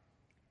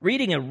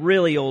reading a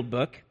really old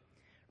book,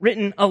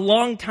 written a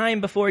long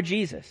time before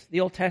Jesus,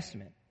 the Old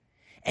Testament,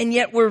 and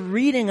yet we're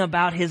reading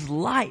about his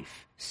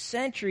life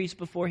centuries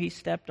before he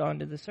stepped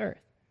onto this earth.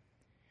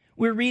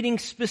 We're reading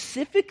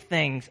specific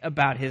things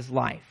about his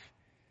life.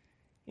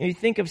 You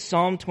think of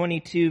Psalm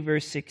 22,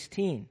 verse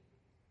 16.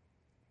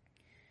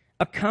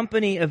 A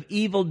company of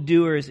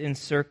evildoers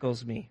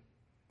encircles me.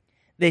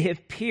 They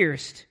have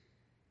pierced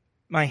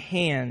my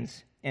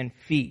hands and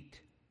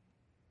feet.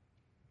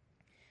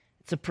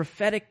 It's a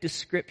prophetic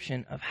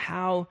description of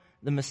how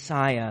the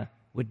Messiah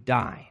would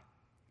die.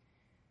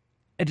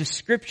 A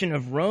description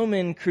of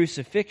Roman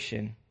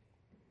crucifixion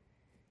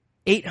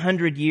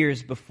 800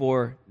 years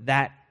before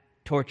that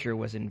torture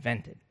was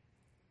invented.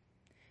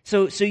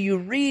 So you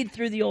read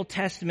through the Old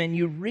Testament,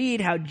 you read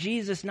how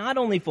Jesus not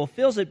only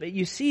fulfills it, but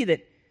you see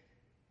that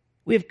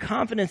we have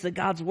confidence that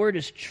God's word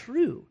is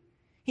true.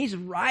 He's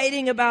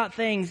writing about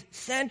things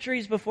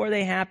centuries before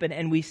they happen,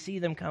 and we see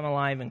them come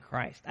alive in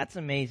Christ. That's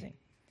amazing.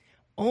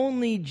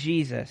 Only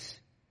Jesus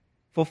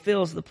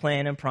fulfills the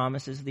plan and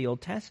promises of the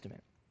Old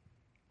Testament.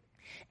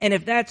 And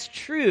if that's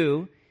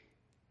true,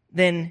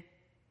 then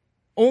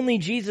only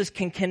Jesus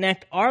can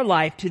connect our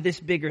life to this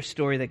bigger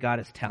story that God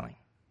is telling.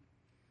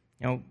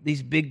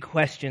 These big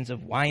questions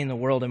of why in the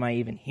world am I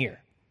even here?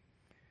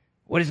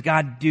 What is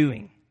God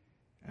doing?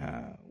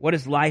 What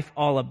is life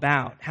all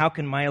about? How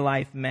can my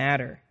life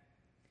matter?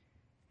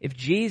 If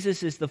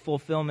Jesus is the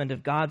fulfillment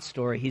of God's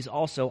story, he's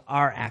also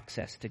our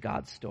access to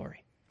God's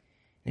story.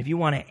 And if you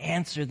want to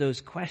answer those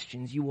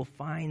questions, you will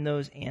find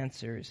those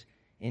answers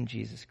in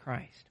Jesus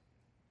Christ.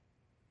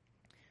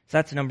 So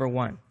that's number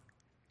one.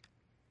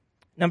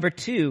 Number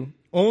two,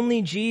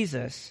 only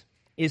Jesus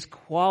is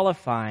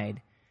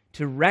qualified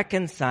to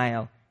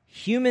reconcile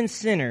human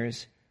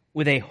sinners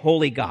with a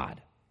holy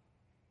God.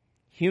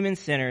 Human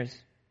sinners,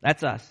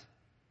 that's us,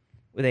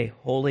 with a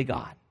holy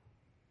God.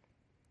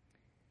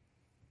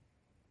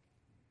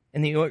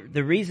 And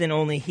the reason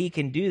only he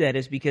can do that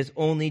is because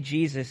only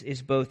Jesus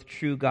is both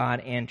true God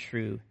and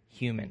true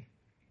human.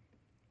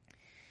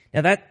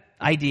 Now that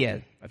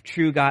idea of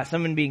true God,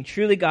 someone being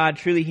truly God,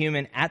 truly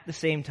human at the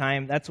same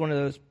time, that's one of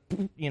those,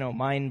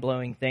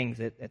 mind-blowing things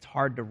that it's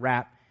hard to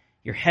wrap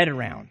your head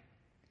around.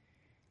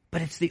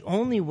 But it's the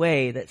only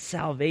way that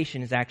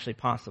salvation is actually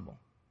possible.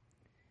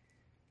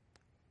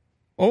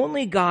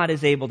 Only God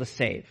is able to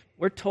save.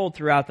 We're told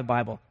throughout the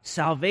Bible,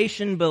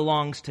 salvation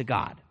belongs to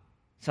God.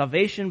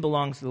 Salvation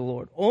belongs to the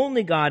Lord.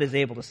 Only God is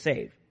able to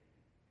save.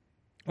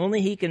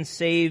 Only he can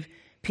save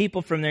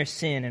people from their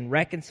sin and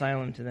reconcile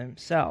them to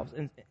themselves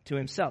and to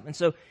himself. And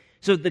so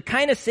the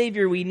kind of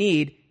Savior we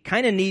need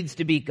kind of needs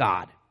to be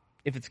God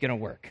if it's going to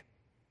work.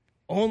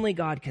 Only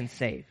God can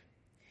save.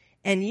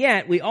 And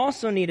yet, we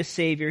also need a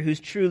Savior who's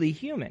truly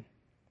human.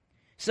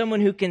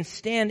 Someone who can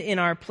stand in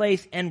our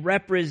place and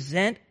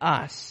represent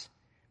us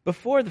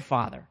before the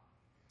Father.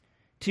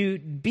 To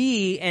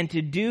be and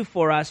to do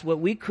for us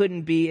what we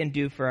couldn't be and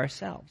do for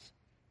ourselves.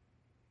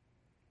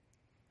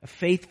 A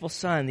faithful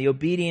son, the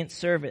obedient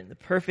servant, the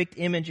perfect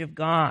image of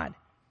God.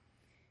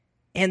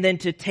 And then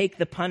to take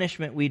the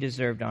punishment we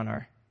deserved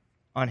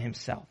on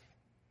himself.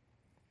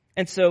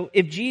 And so,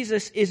 if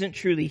Jesus isn't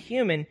truly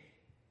human,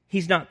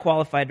 he's not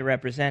qualified to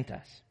represent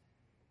us.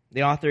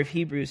 The author of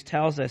Hebrews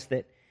tells us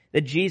that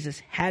Jesus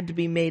had to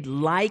be made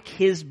like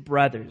his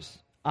brothers,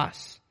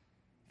 us,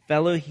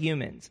 fellow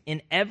humans,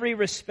 in every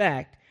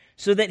respect,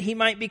 so that he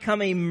might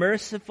become a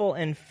merciful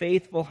and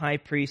faithful high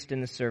priest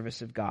in the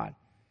service of God,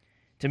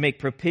 to make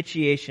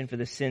propitiation for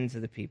the sins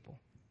of the people.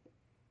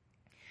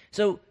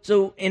 So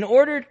in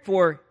order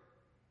for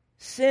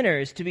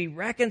sinners to be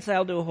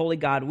reconciled to a holy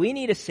God, we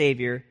need a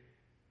Savior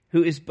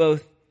who is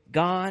both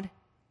God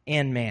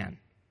and man.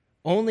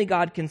 Only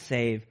God can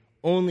save.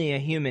 Only a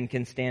human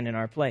can stand in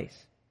our place.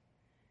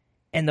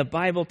 And the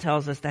Bible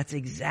tells us that's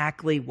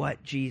exactly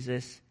what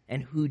Jesus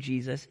and who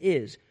Jesus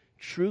is.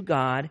 True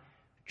God,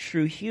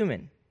 true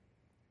human.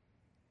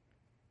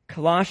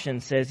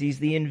 Colossians says he is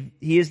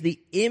the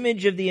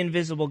image of the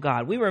invisible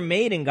God. We were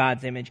made in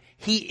God's image.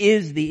 He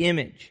is the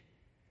image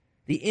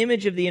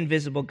of the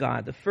invisible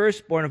God, the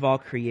firstborn of all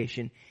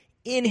creation.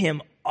 In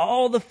him,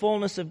 all the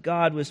fullness of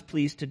God was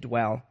pleased to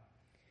dwell.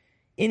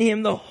 In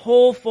him, the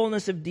whole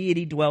fullness of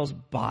deity dwells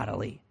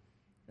bodily.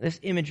 This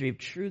imagery of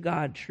true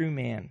God, true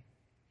man.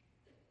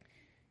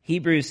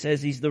 Hebrews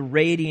says he's the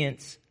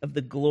radiance of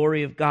the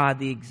glory of God,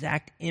 the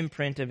exact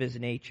imprint of his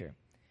nature.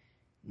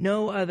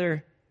 No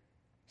other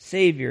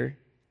Savior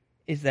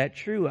is that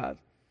true of.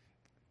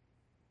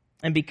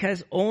 And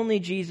because only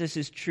Jesus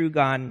is true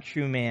God and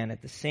true man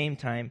at the same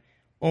time,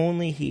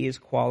 only he is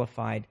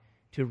qualified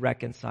to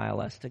reconcile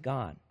us to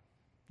God.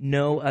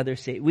 No other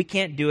Savior. We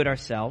can't do it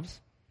ourselves.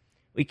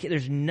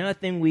 There's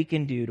nothing we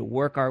can do to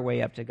work our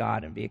way up to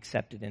God and be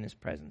accepted in his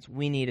presence.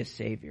 We need a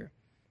Savior.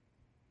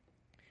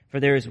 For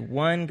there is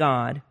one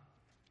God,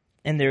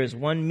 and there is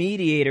one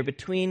mediator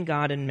between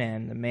God and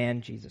men, the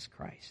man Jesus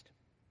Christ.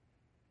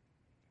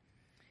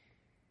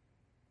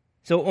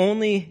 So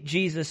only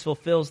Jesus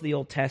fulfills the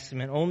Old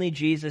Testament. Only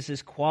Jesus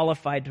is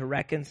qualified to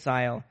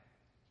reconcile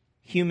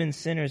human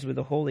sinners with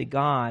a holy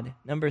God.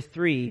 Number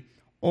 3,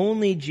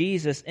 only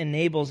Jesus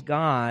enables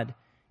God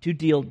to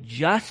deal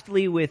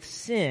justly with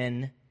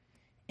sin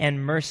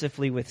and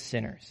mercifully with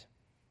sinners.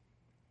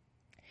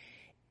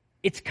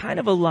 It's kind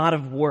of a lot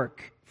of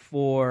work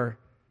for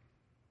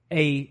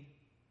a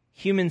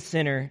human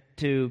sinner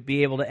to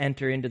be able to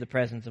enter into the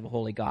presence of a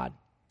holy God.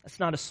 That's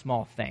not a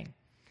small thing.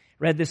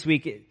 Read this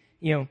week,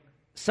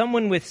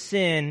 someone with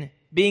sin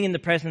being in the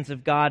presence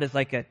of God is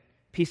like a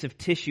piece of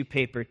tissue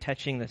paper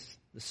touching the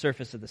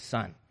surface of the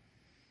sun.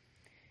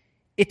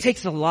 It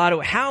takes a lot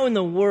of, how in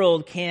the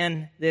world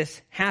can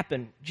this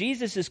happen?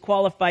 Jesus is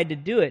qualified to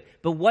do it,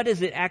 but what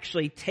does it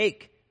actually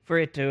take for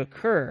it to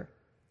occur?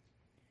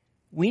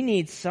 We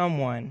need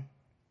someone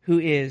who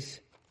is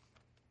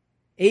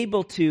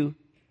able to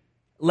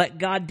let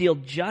God deal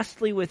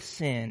justly with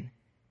sin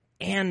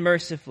and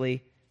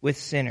mercifully with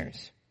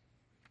sinners.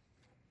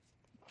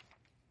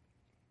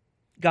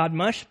 God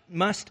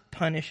must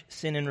punish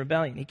sin and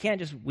rebellion. He can't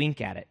just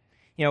wink at it.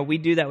 We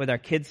do that with our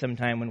kids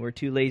sometime when we're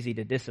too lazy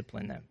to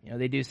discipline them.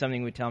 They do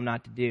something we tell them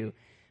not to do,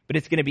 but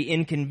it's going to be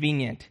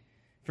inconvenient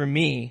for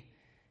me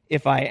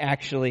if I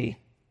actually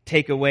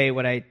take away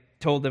what I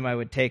told them I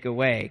would take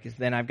away, because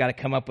then I've got to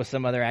come up with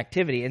some other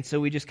activity. And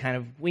so we just kind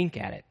of wink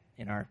at it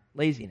in our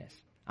laziness.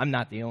 I'm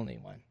not the only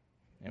one,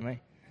 am I?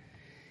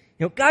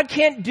 God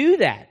can't do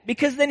that,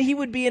 because then he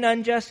would be an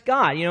unjust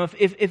God.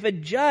 If a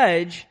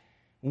judge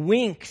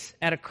winks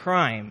at a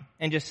crime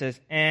and just says,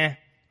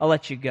 I'll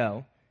let you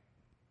go,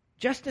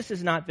 justice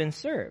has not been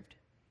served.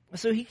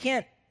 So he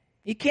can't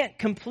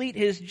complete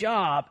his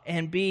job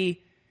and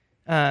be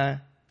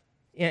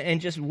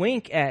and just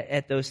wink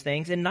at those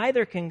things, and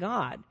neither can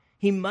God.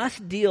 He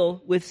must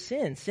deal with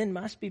sin. Sin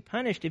must be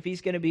punished if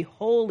he's going to be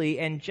holy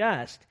and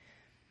just.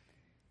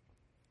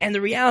 And the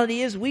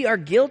reality is we are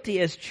guilty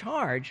as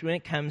charged when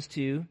it comes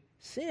to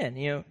sin.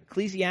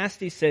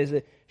 Ecclesiastes says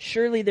that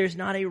surely there's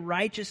not a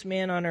righteous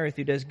man on earth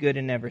who does good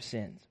and never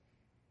sins.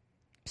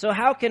 So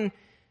how can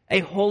a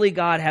holy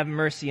God have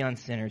mercy on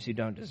sinners who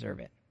don't deserve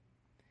it?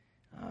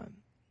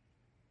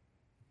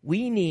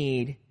 We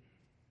need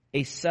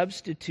a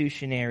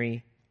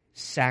substitutionary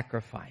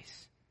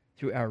sacrifice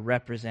through our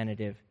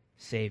representative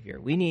Savior.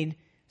 We need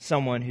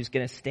someone who's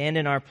going to stand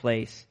in our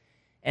place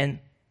and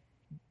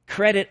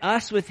credit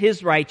us with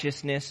his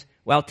righteousness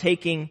while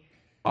taking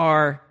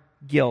our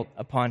guilt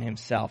upon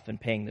himself and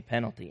paying the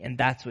penalty. And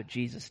that's what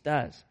Jesus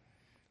does.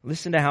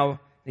 Listen to how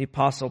the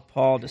Apostle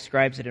Paul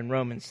describes it in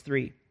Romans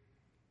 3.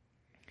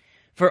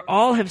 For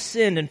all have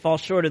sinned and fall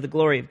short of the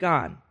glory of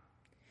God,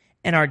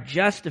 and are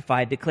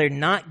justified, declared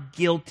not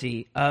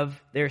guilty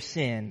of their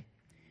sin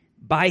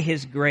by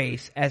his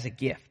grace as a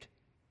gift,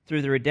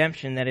 through the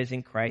redemption that is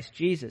in Christ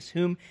Jesus,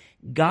 whom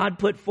God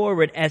put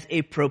forward as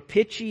a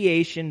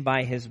propitiation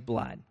by his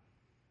blood,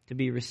 to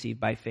be received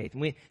by faith.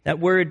 And that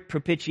word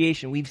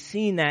propitiation, we've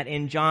seen that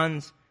in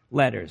John's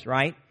letters,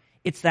 right?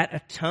 It's that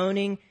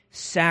atoning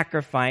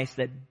sacrifice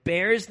that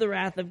bears the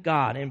wrath of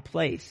God in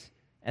place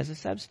as a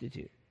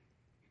substitute.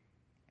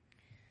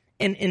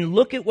 And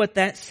look at what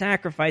that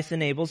sacrifice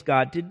enables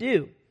God to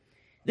do.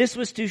 This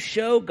was to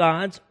show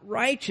God's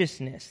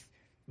righteousness,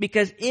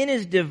 because in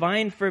his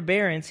divine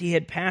forbearance he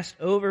had passed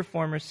over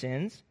former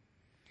sins.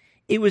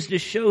 It was to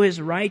show his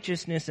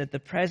righteousness at the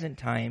present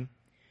time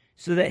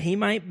so that he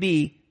might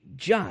be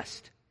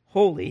just,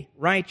 holy,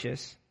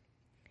 righteous,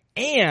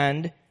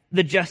 and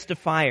the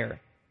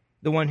justifier,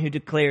 the one who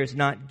declares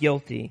not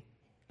guilty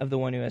of the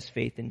one who has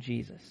faith in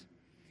Jesus.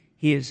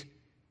 He is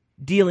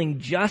dealing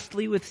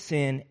justly with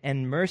sin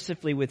and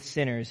mercifully with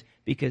sinners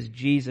because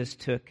Jesus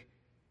took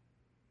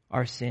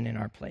our sin in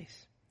our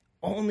place.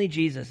 Only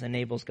Jesus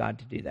enables God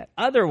to do that.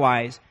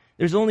 Otherwise,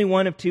 there's only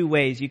one of two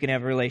ways you can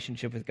have a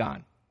relationship with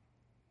God.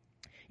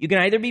 You can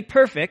either be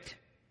perfect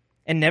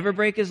and never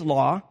break his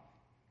law.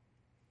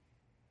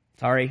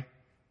 Sorry,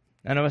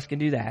 none of us can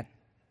do that.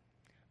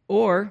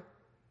 Or,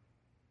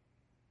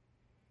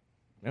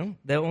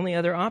 the only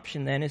other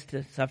option then is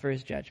to suffer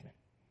his judgment.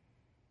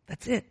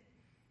 That's it.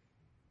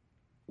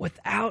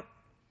 Without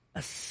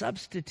a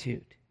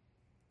substitute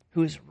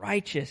who is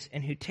righteous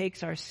and who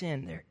takes our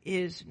sin, there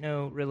is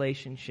no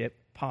relationship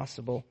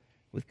possible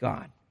with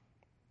God.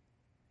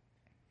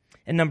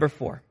 And number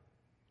 4,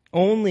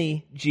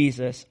 only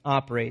Jesus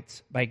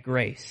operates by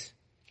grace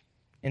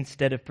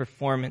instead of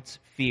performance,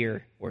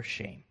 fear, or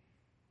shame.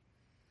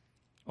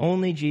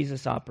 Only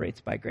Jesus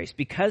operates by grace.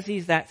 Because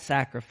he's that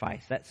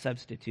sacrifice, that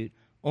substitute,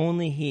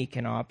 only he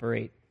can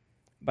operate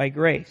by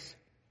grace.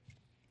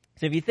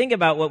 So if you think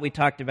about what we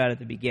talked about at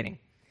the beginning,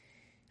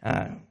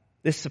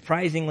 this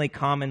surprisingly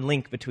common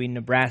link between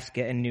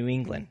Nebraska and New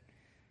England,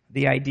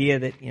 the idea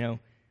that,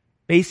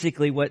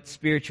 basically what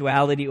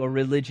spirituality or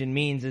religion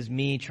means is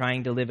me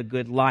trying to live a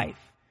good life,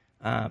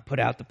 put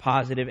out the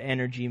positive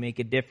energy, make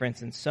a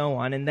difference, and so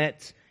on. And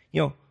that's,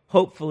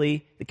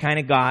 hopefully the kind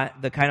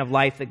of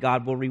life that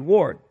God will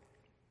reward.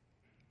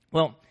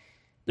 Well,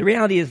 the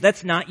reality is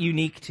that's not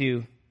unique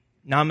to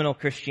nominal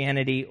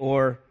Christianity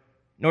or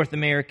North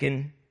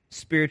American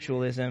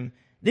spiritualism.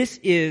 This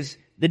is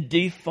the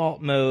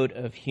default mode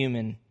of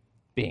human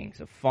beings,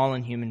 of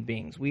fallen human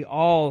beings. We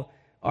all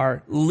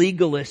are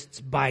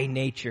legalists by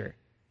nature.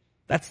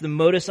 That's the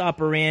modus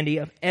operandi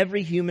of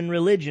every human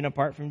religion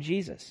apart from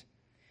Jesus.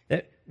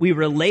 That we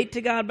relate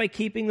to God by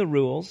keeping the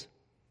rules.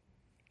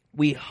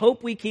 We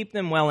hope we keep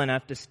them well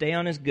enough to stay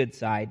on his good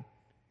side.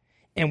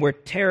 And we're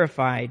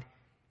terrified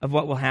of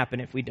what will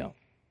happen if we don't.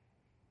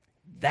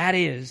 That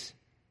is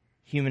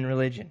human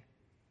religion.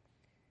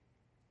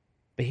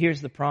 But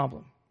here's the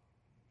problem.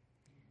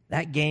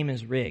 That game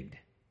is rigged.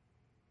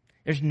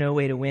 There's no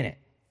way to win it.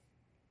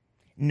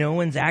 No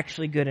one's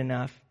actually good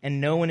enough,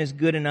 and no one is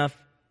good enough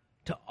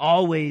to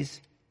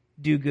always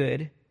do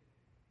good,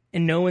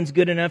 and no one's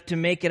good enough to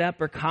make it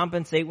up or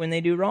compensate when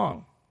they do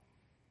wrong.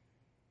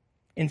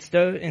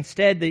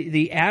 Instead,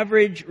 the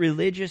average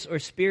religious or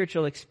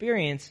spiritual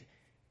experience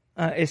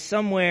is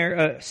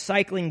somewhere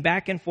cycling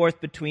back and forth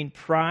between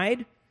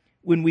pride,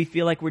 when we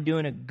feel like we're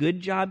doing a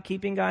good job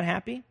keeping God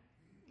happy,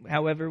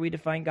 however we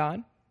define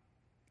God,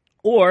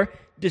 or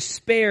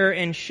despair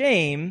and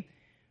shame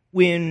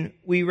when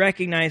we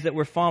recognize that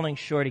we're falling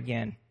short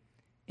again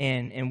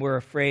and we're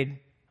afraid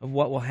of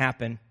what will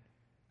happen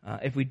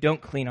if we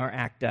don't clean our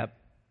act up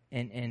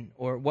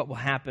or what will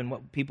happen,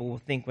 what people will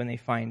think when they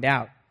find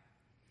out.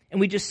 And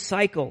we just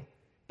cycle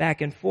back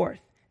and forth.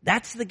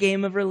 That's the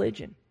game of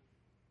religion.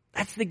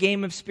 That's the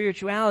game of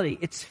spirituality.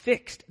 It's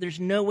fixed. There's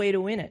no way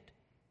to win it.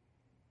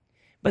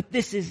 But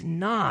this is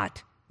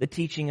not the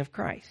teaching of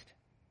Christ.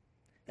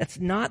 That's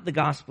not the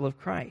gospel of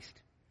Christ.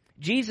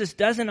 Jesus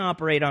doesn't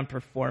operate on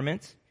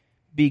performance,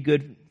 be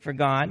good for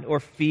God, or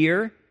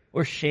fear,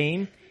 or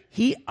shame.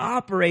 He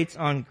operates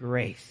on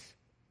grace.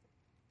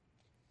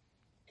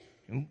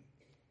 And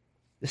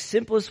the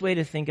simplest way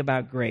to think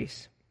about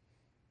grace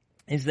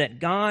is that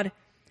God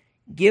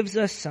gives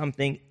us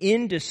something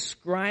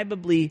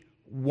indescribably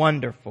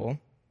wonderful,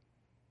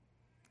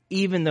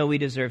 even though we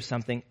deserve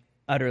something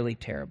utterly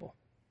terrible.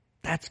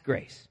 That's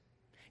grace.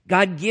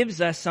 God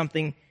gives us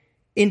something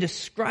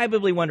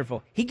indescribably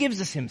wonderful. He gives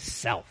us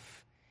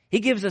himself. He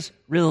gives us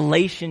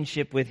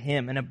relationship with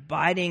him, an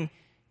abiding,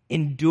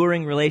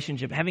 enduring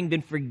relationship, having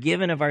been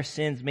forgiven of our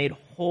sins, made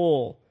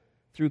whole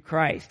through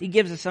Christ. He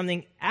gives us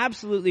something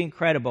absolutely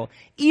incredible,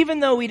 even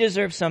though we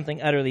deserve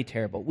something utterly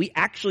terrible. We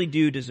actually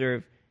do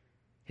deserve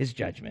his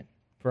judgment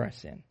for our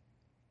sin.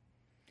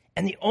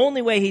 And the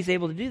only way he's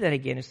able to do that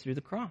again is through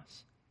the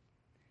cross.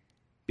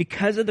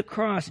 Because of the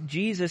cross,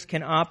 Jesus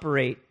can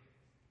operate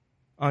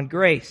on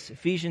grace.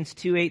 Ephesians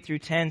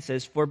 2:8-10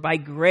 says, "For by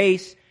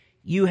grace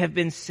you have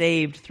been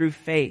saved through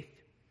faith.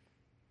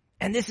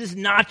 And this is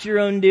not your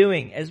own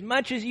doing. As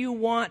much as you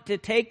want to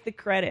take the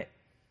credit,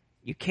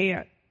 you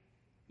can't.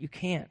 You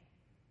can't.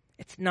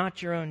 It's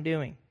not your own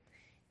doing.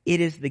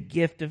 It is the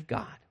gift of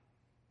God,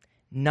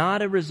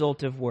 not a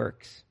result of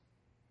works,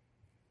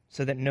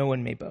 so that no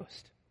one may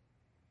boast.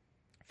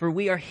 For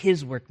we are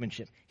his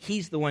workmanship."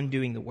 He's the one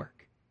doing the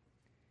work.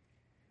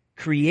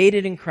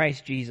 "Created in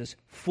Christ Jesus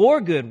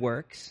for good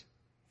works,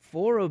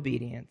 for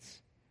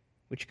obedience,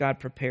 which God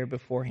prepared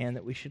beforehand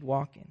that we should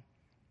walk in."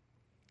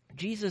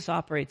 Jesus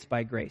operates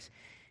by grace.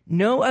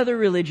 No other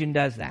religion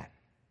does that.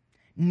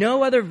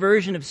 No other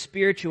version of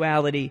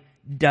spirituality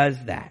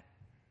does that.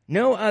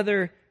 No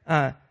other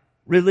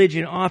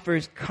religion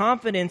offers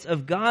confidence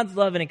of God's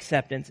love and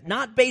acceptance,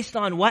 not based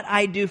on what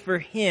I do for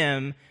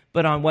him,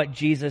 but on what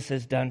Jesus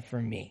has done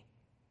for me.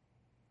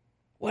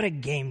 What a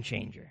game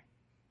changer.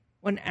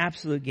 What an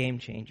absolute game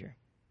changer.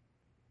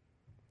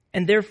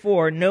 And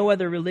therefore, no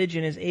other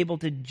religion is able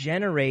to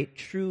generate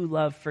true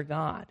love for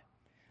God.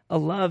 A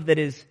love that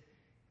is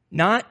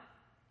not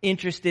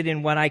interested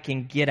in what I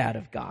can get out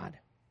of God,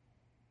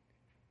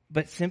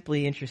 but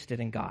simply interested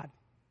in God.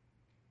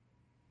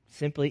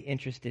 Simply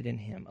interested in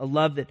him. A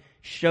love that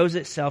shows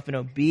itself in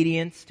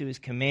obedience to his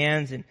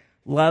commands and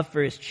love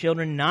for his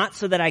children, not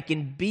so that I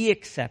can be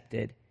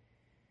accepted,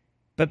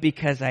 but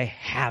because I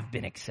have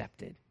been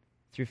accepted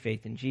through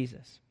faith in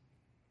Jesus.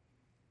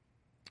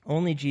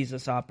 Only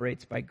Jesus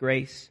operates by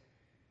grace.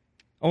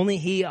 Only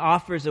he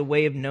offers a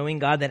way of knowing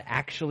God that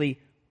actually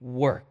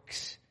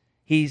works.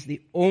 He's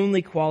the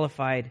only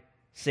qualified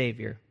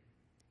Savior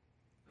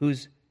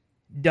who's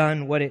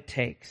done what it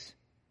takes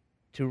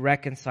to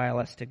reconcile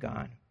us to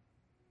God.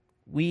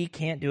 We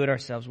can't do it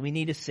ourselves. We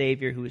need a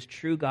Savior who is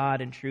true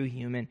God and true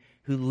human,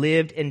 who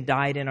lived and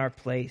died in our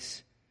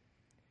place.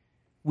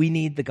 We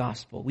need the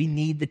gospel. We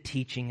need the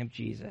teaching of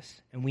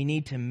Jesus, and we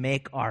need to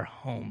make our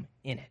home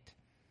in it.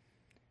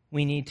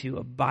 We need to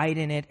abide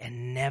in it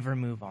and never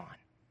move on.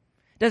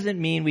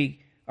 Doesn't mean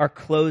we are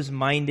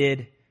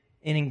closed-minded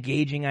in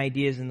engaging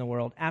ideas in the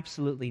world.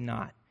 Absolutely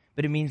not.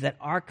 But it means that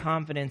our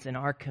confidence and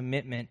our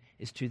commitment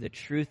is to the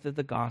truth of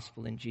the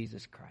gospel in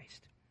Jesus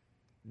Christ.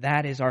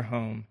 That is our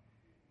home,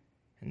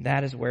 and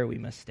that is where we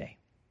must stay.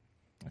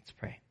 Let's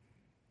pray.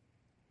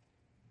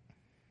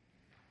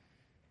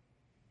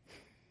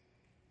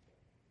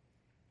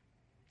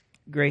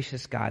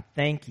 Gracious God,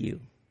 thank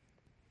you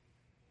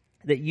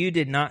that you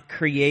did not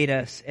create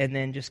us and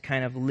then just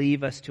kind of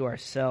leave us to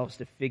ourselves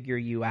to figure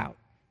you out.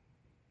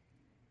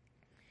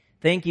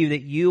 Thank you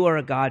that you are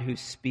a God who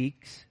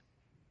speaks,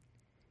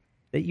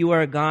 that you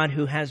are a God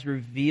who has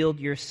revealed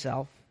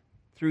yourself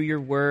through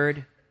your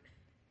word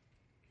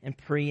and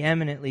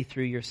preeminently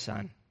through your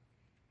Son.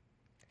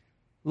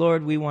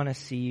 Lord, we want to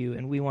see you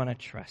and we want to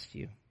trust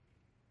you.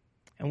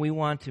 And we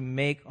want to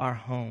make our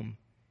home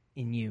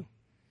in you.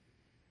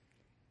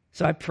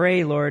 So I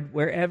pray, Lord,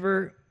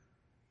 wherever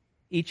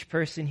each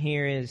person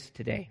here is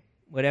today,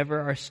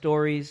 whatever our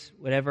stories,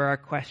 whatever our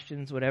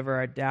questions, whatever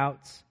our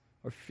doubts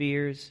or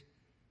fears,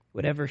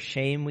 whatever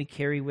shame we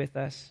carry with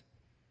us,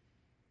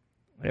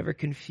 whatever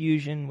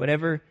confusion,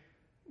 whatever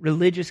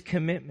religious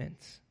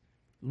commitments,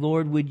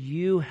 Lord, would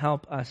you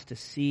help us to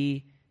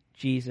see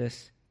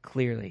Jesus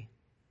clearly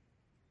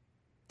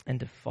and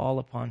to fall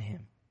upon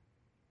him?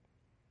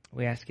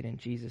 We ask it in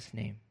Jesus'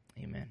 name.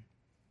 Amen.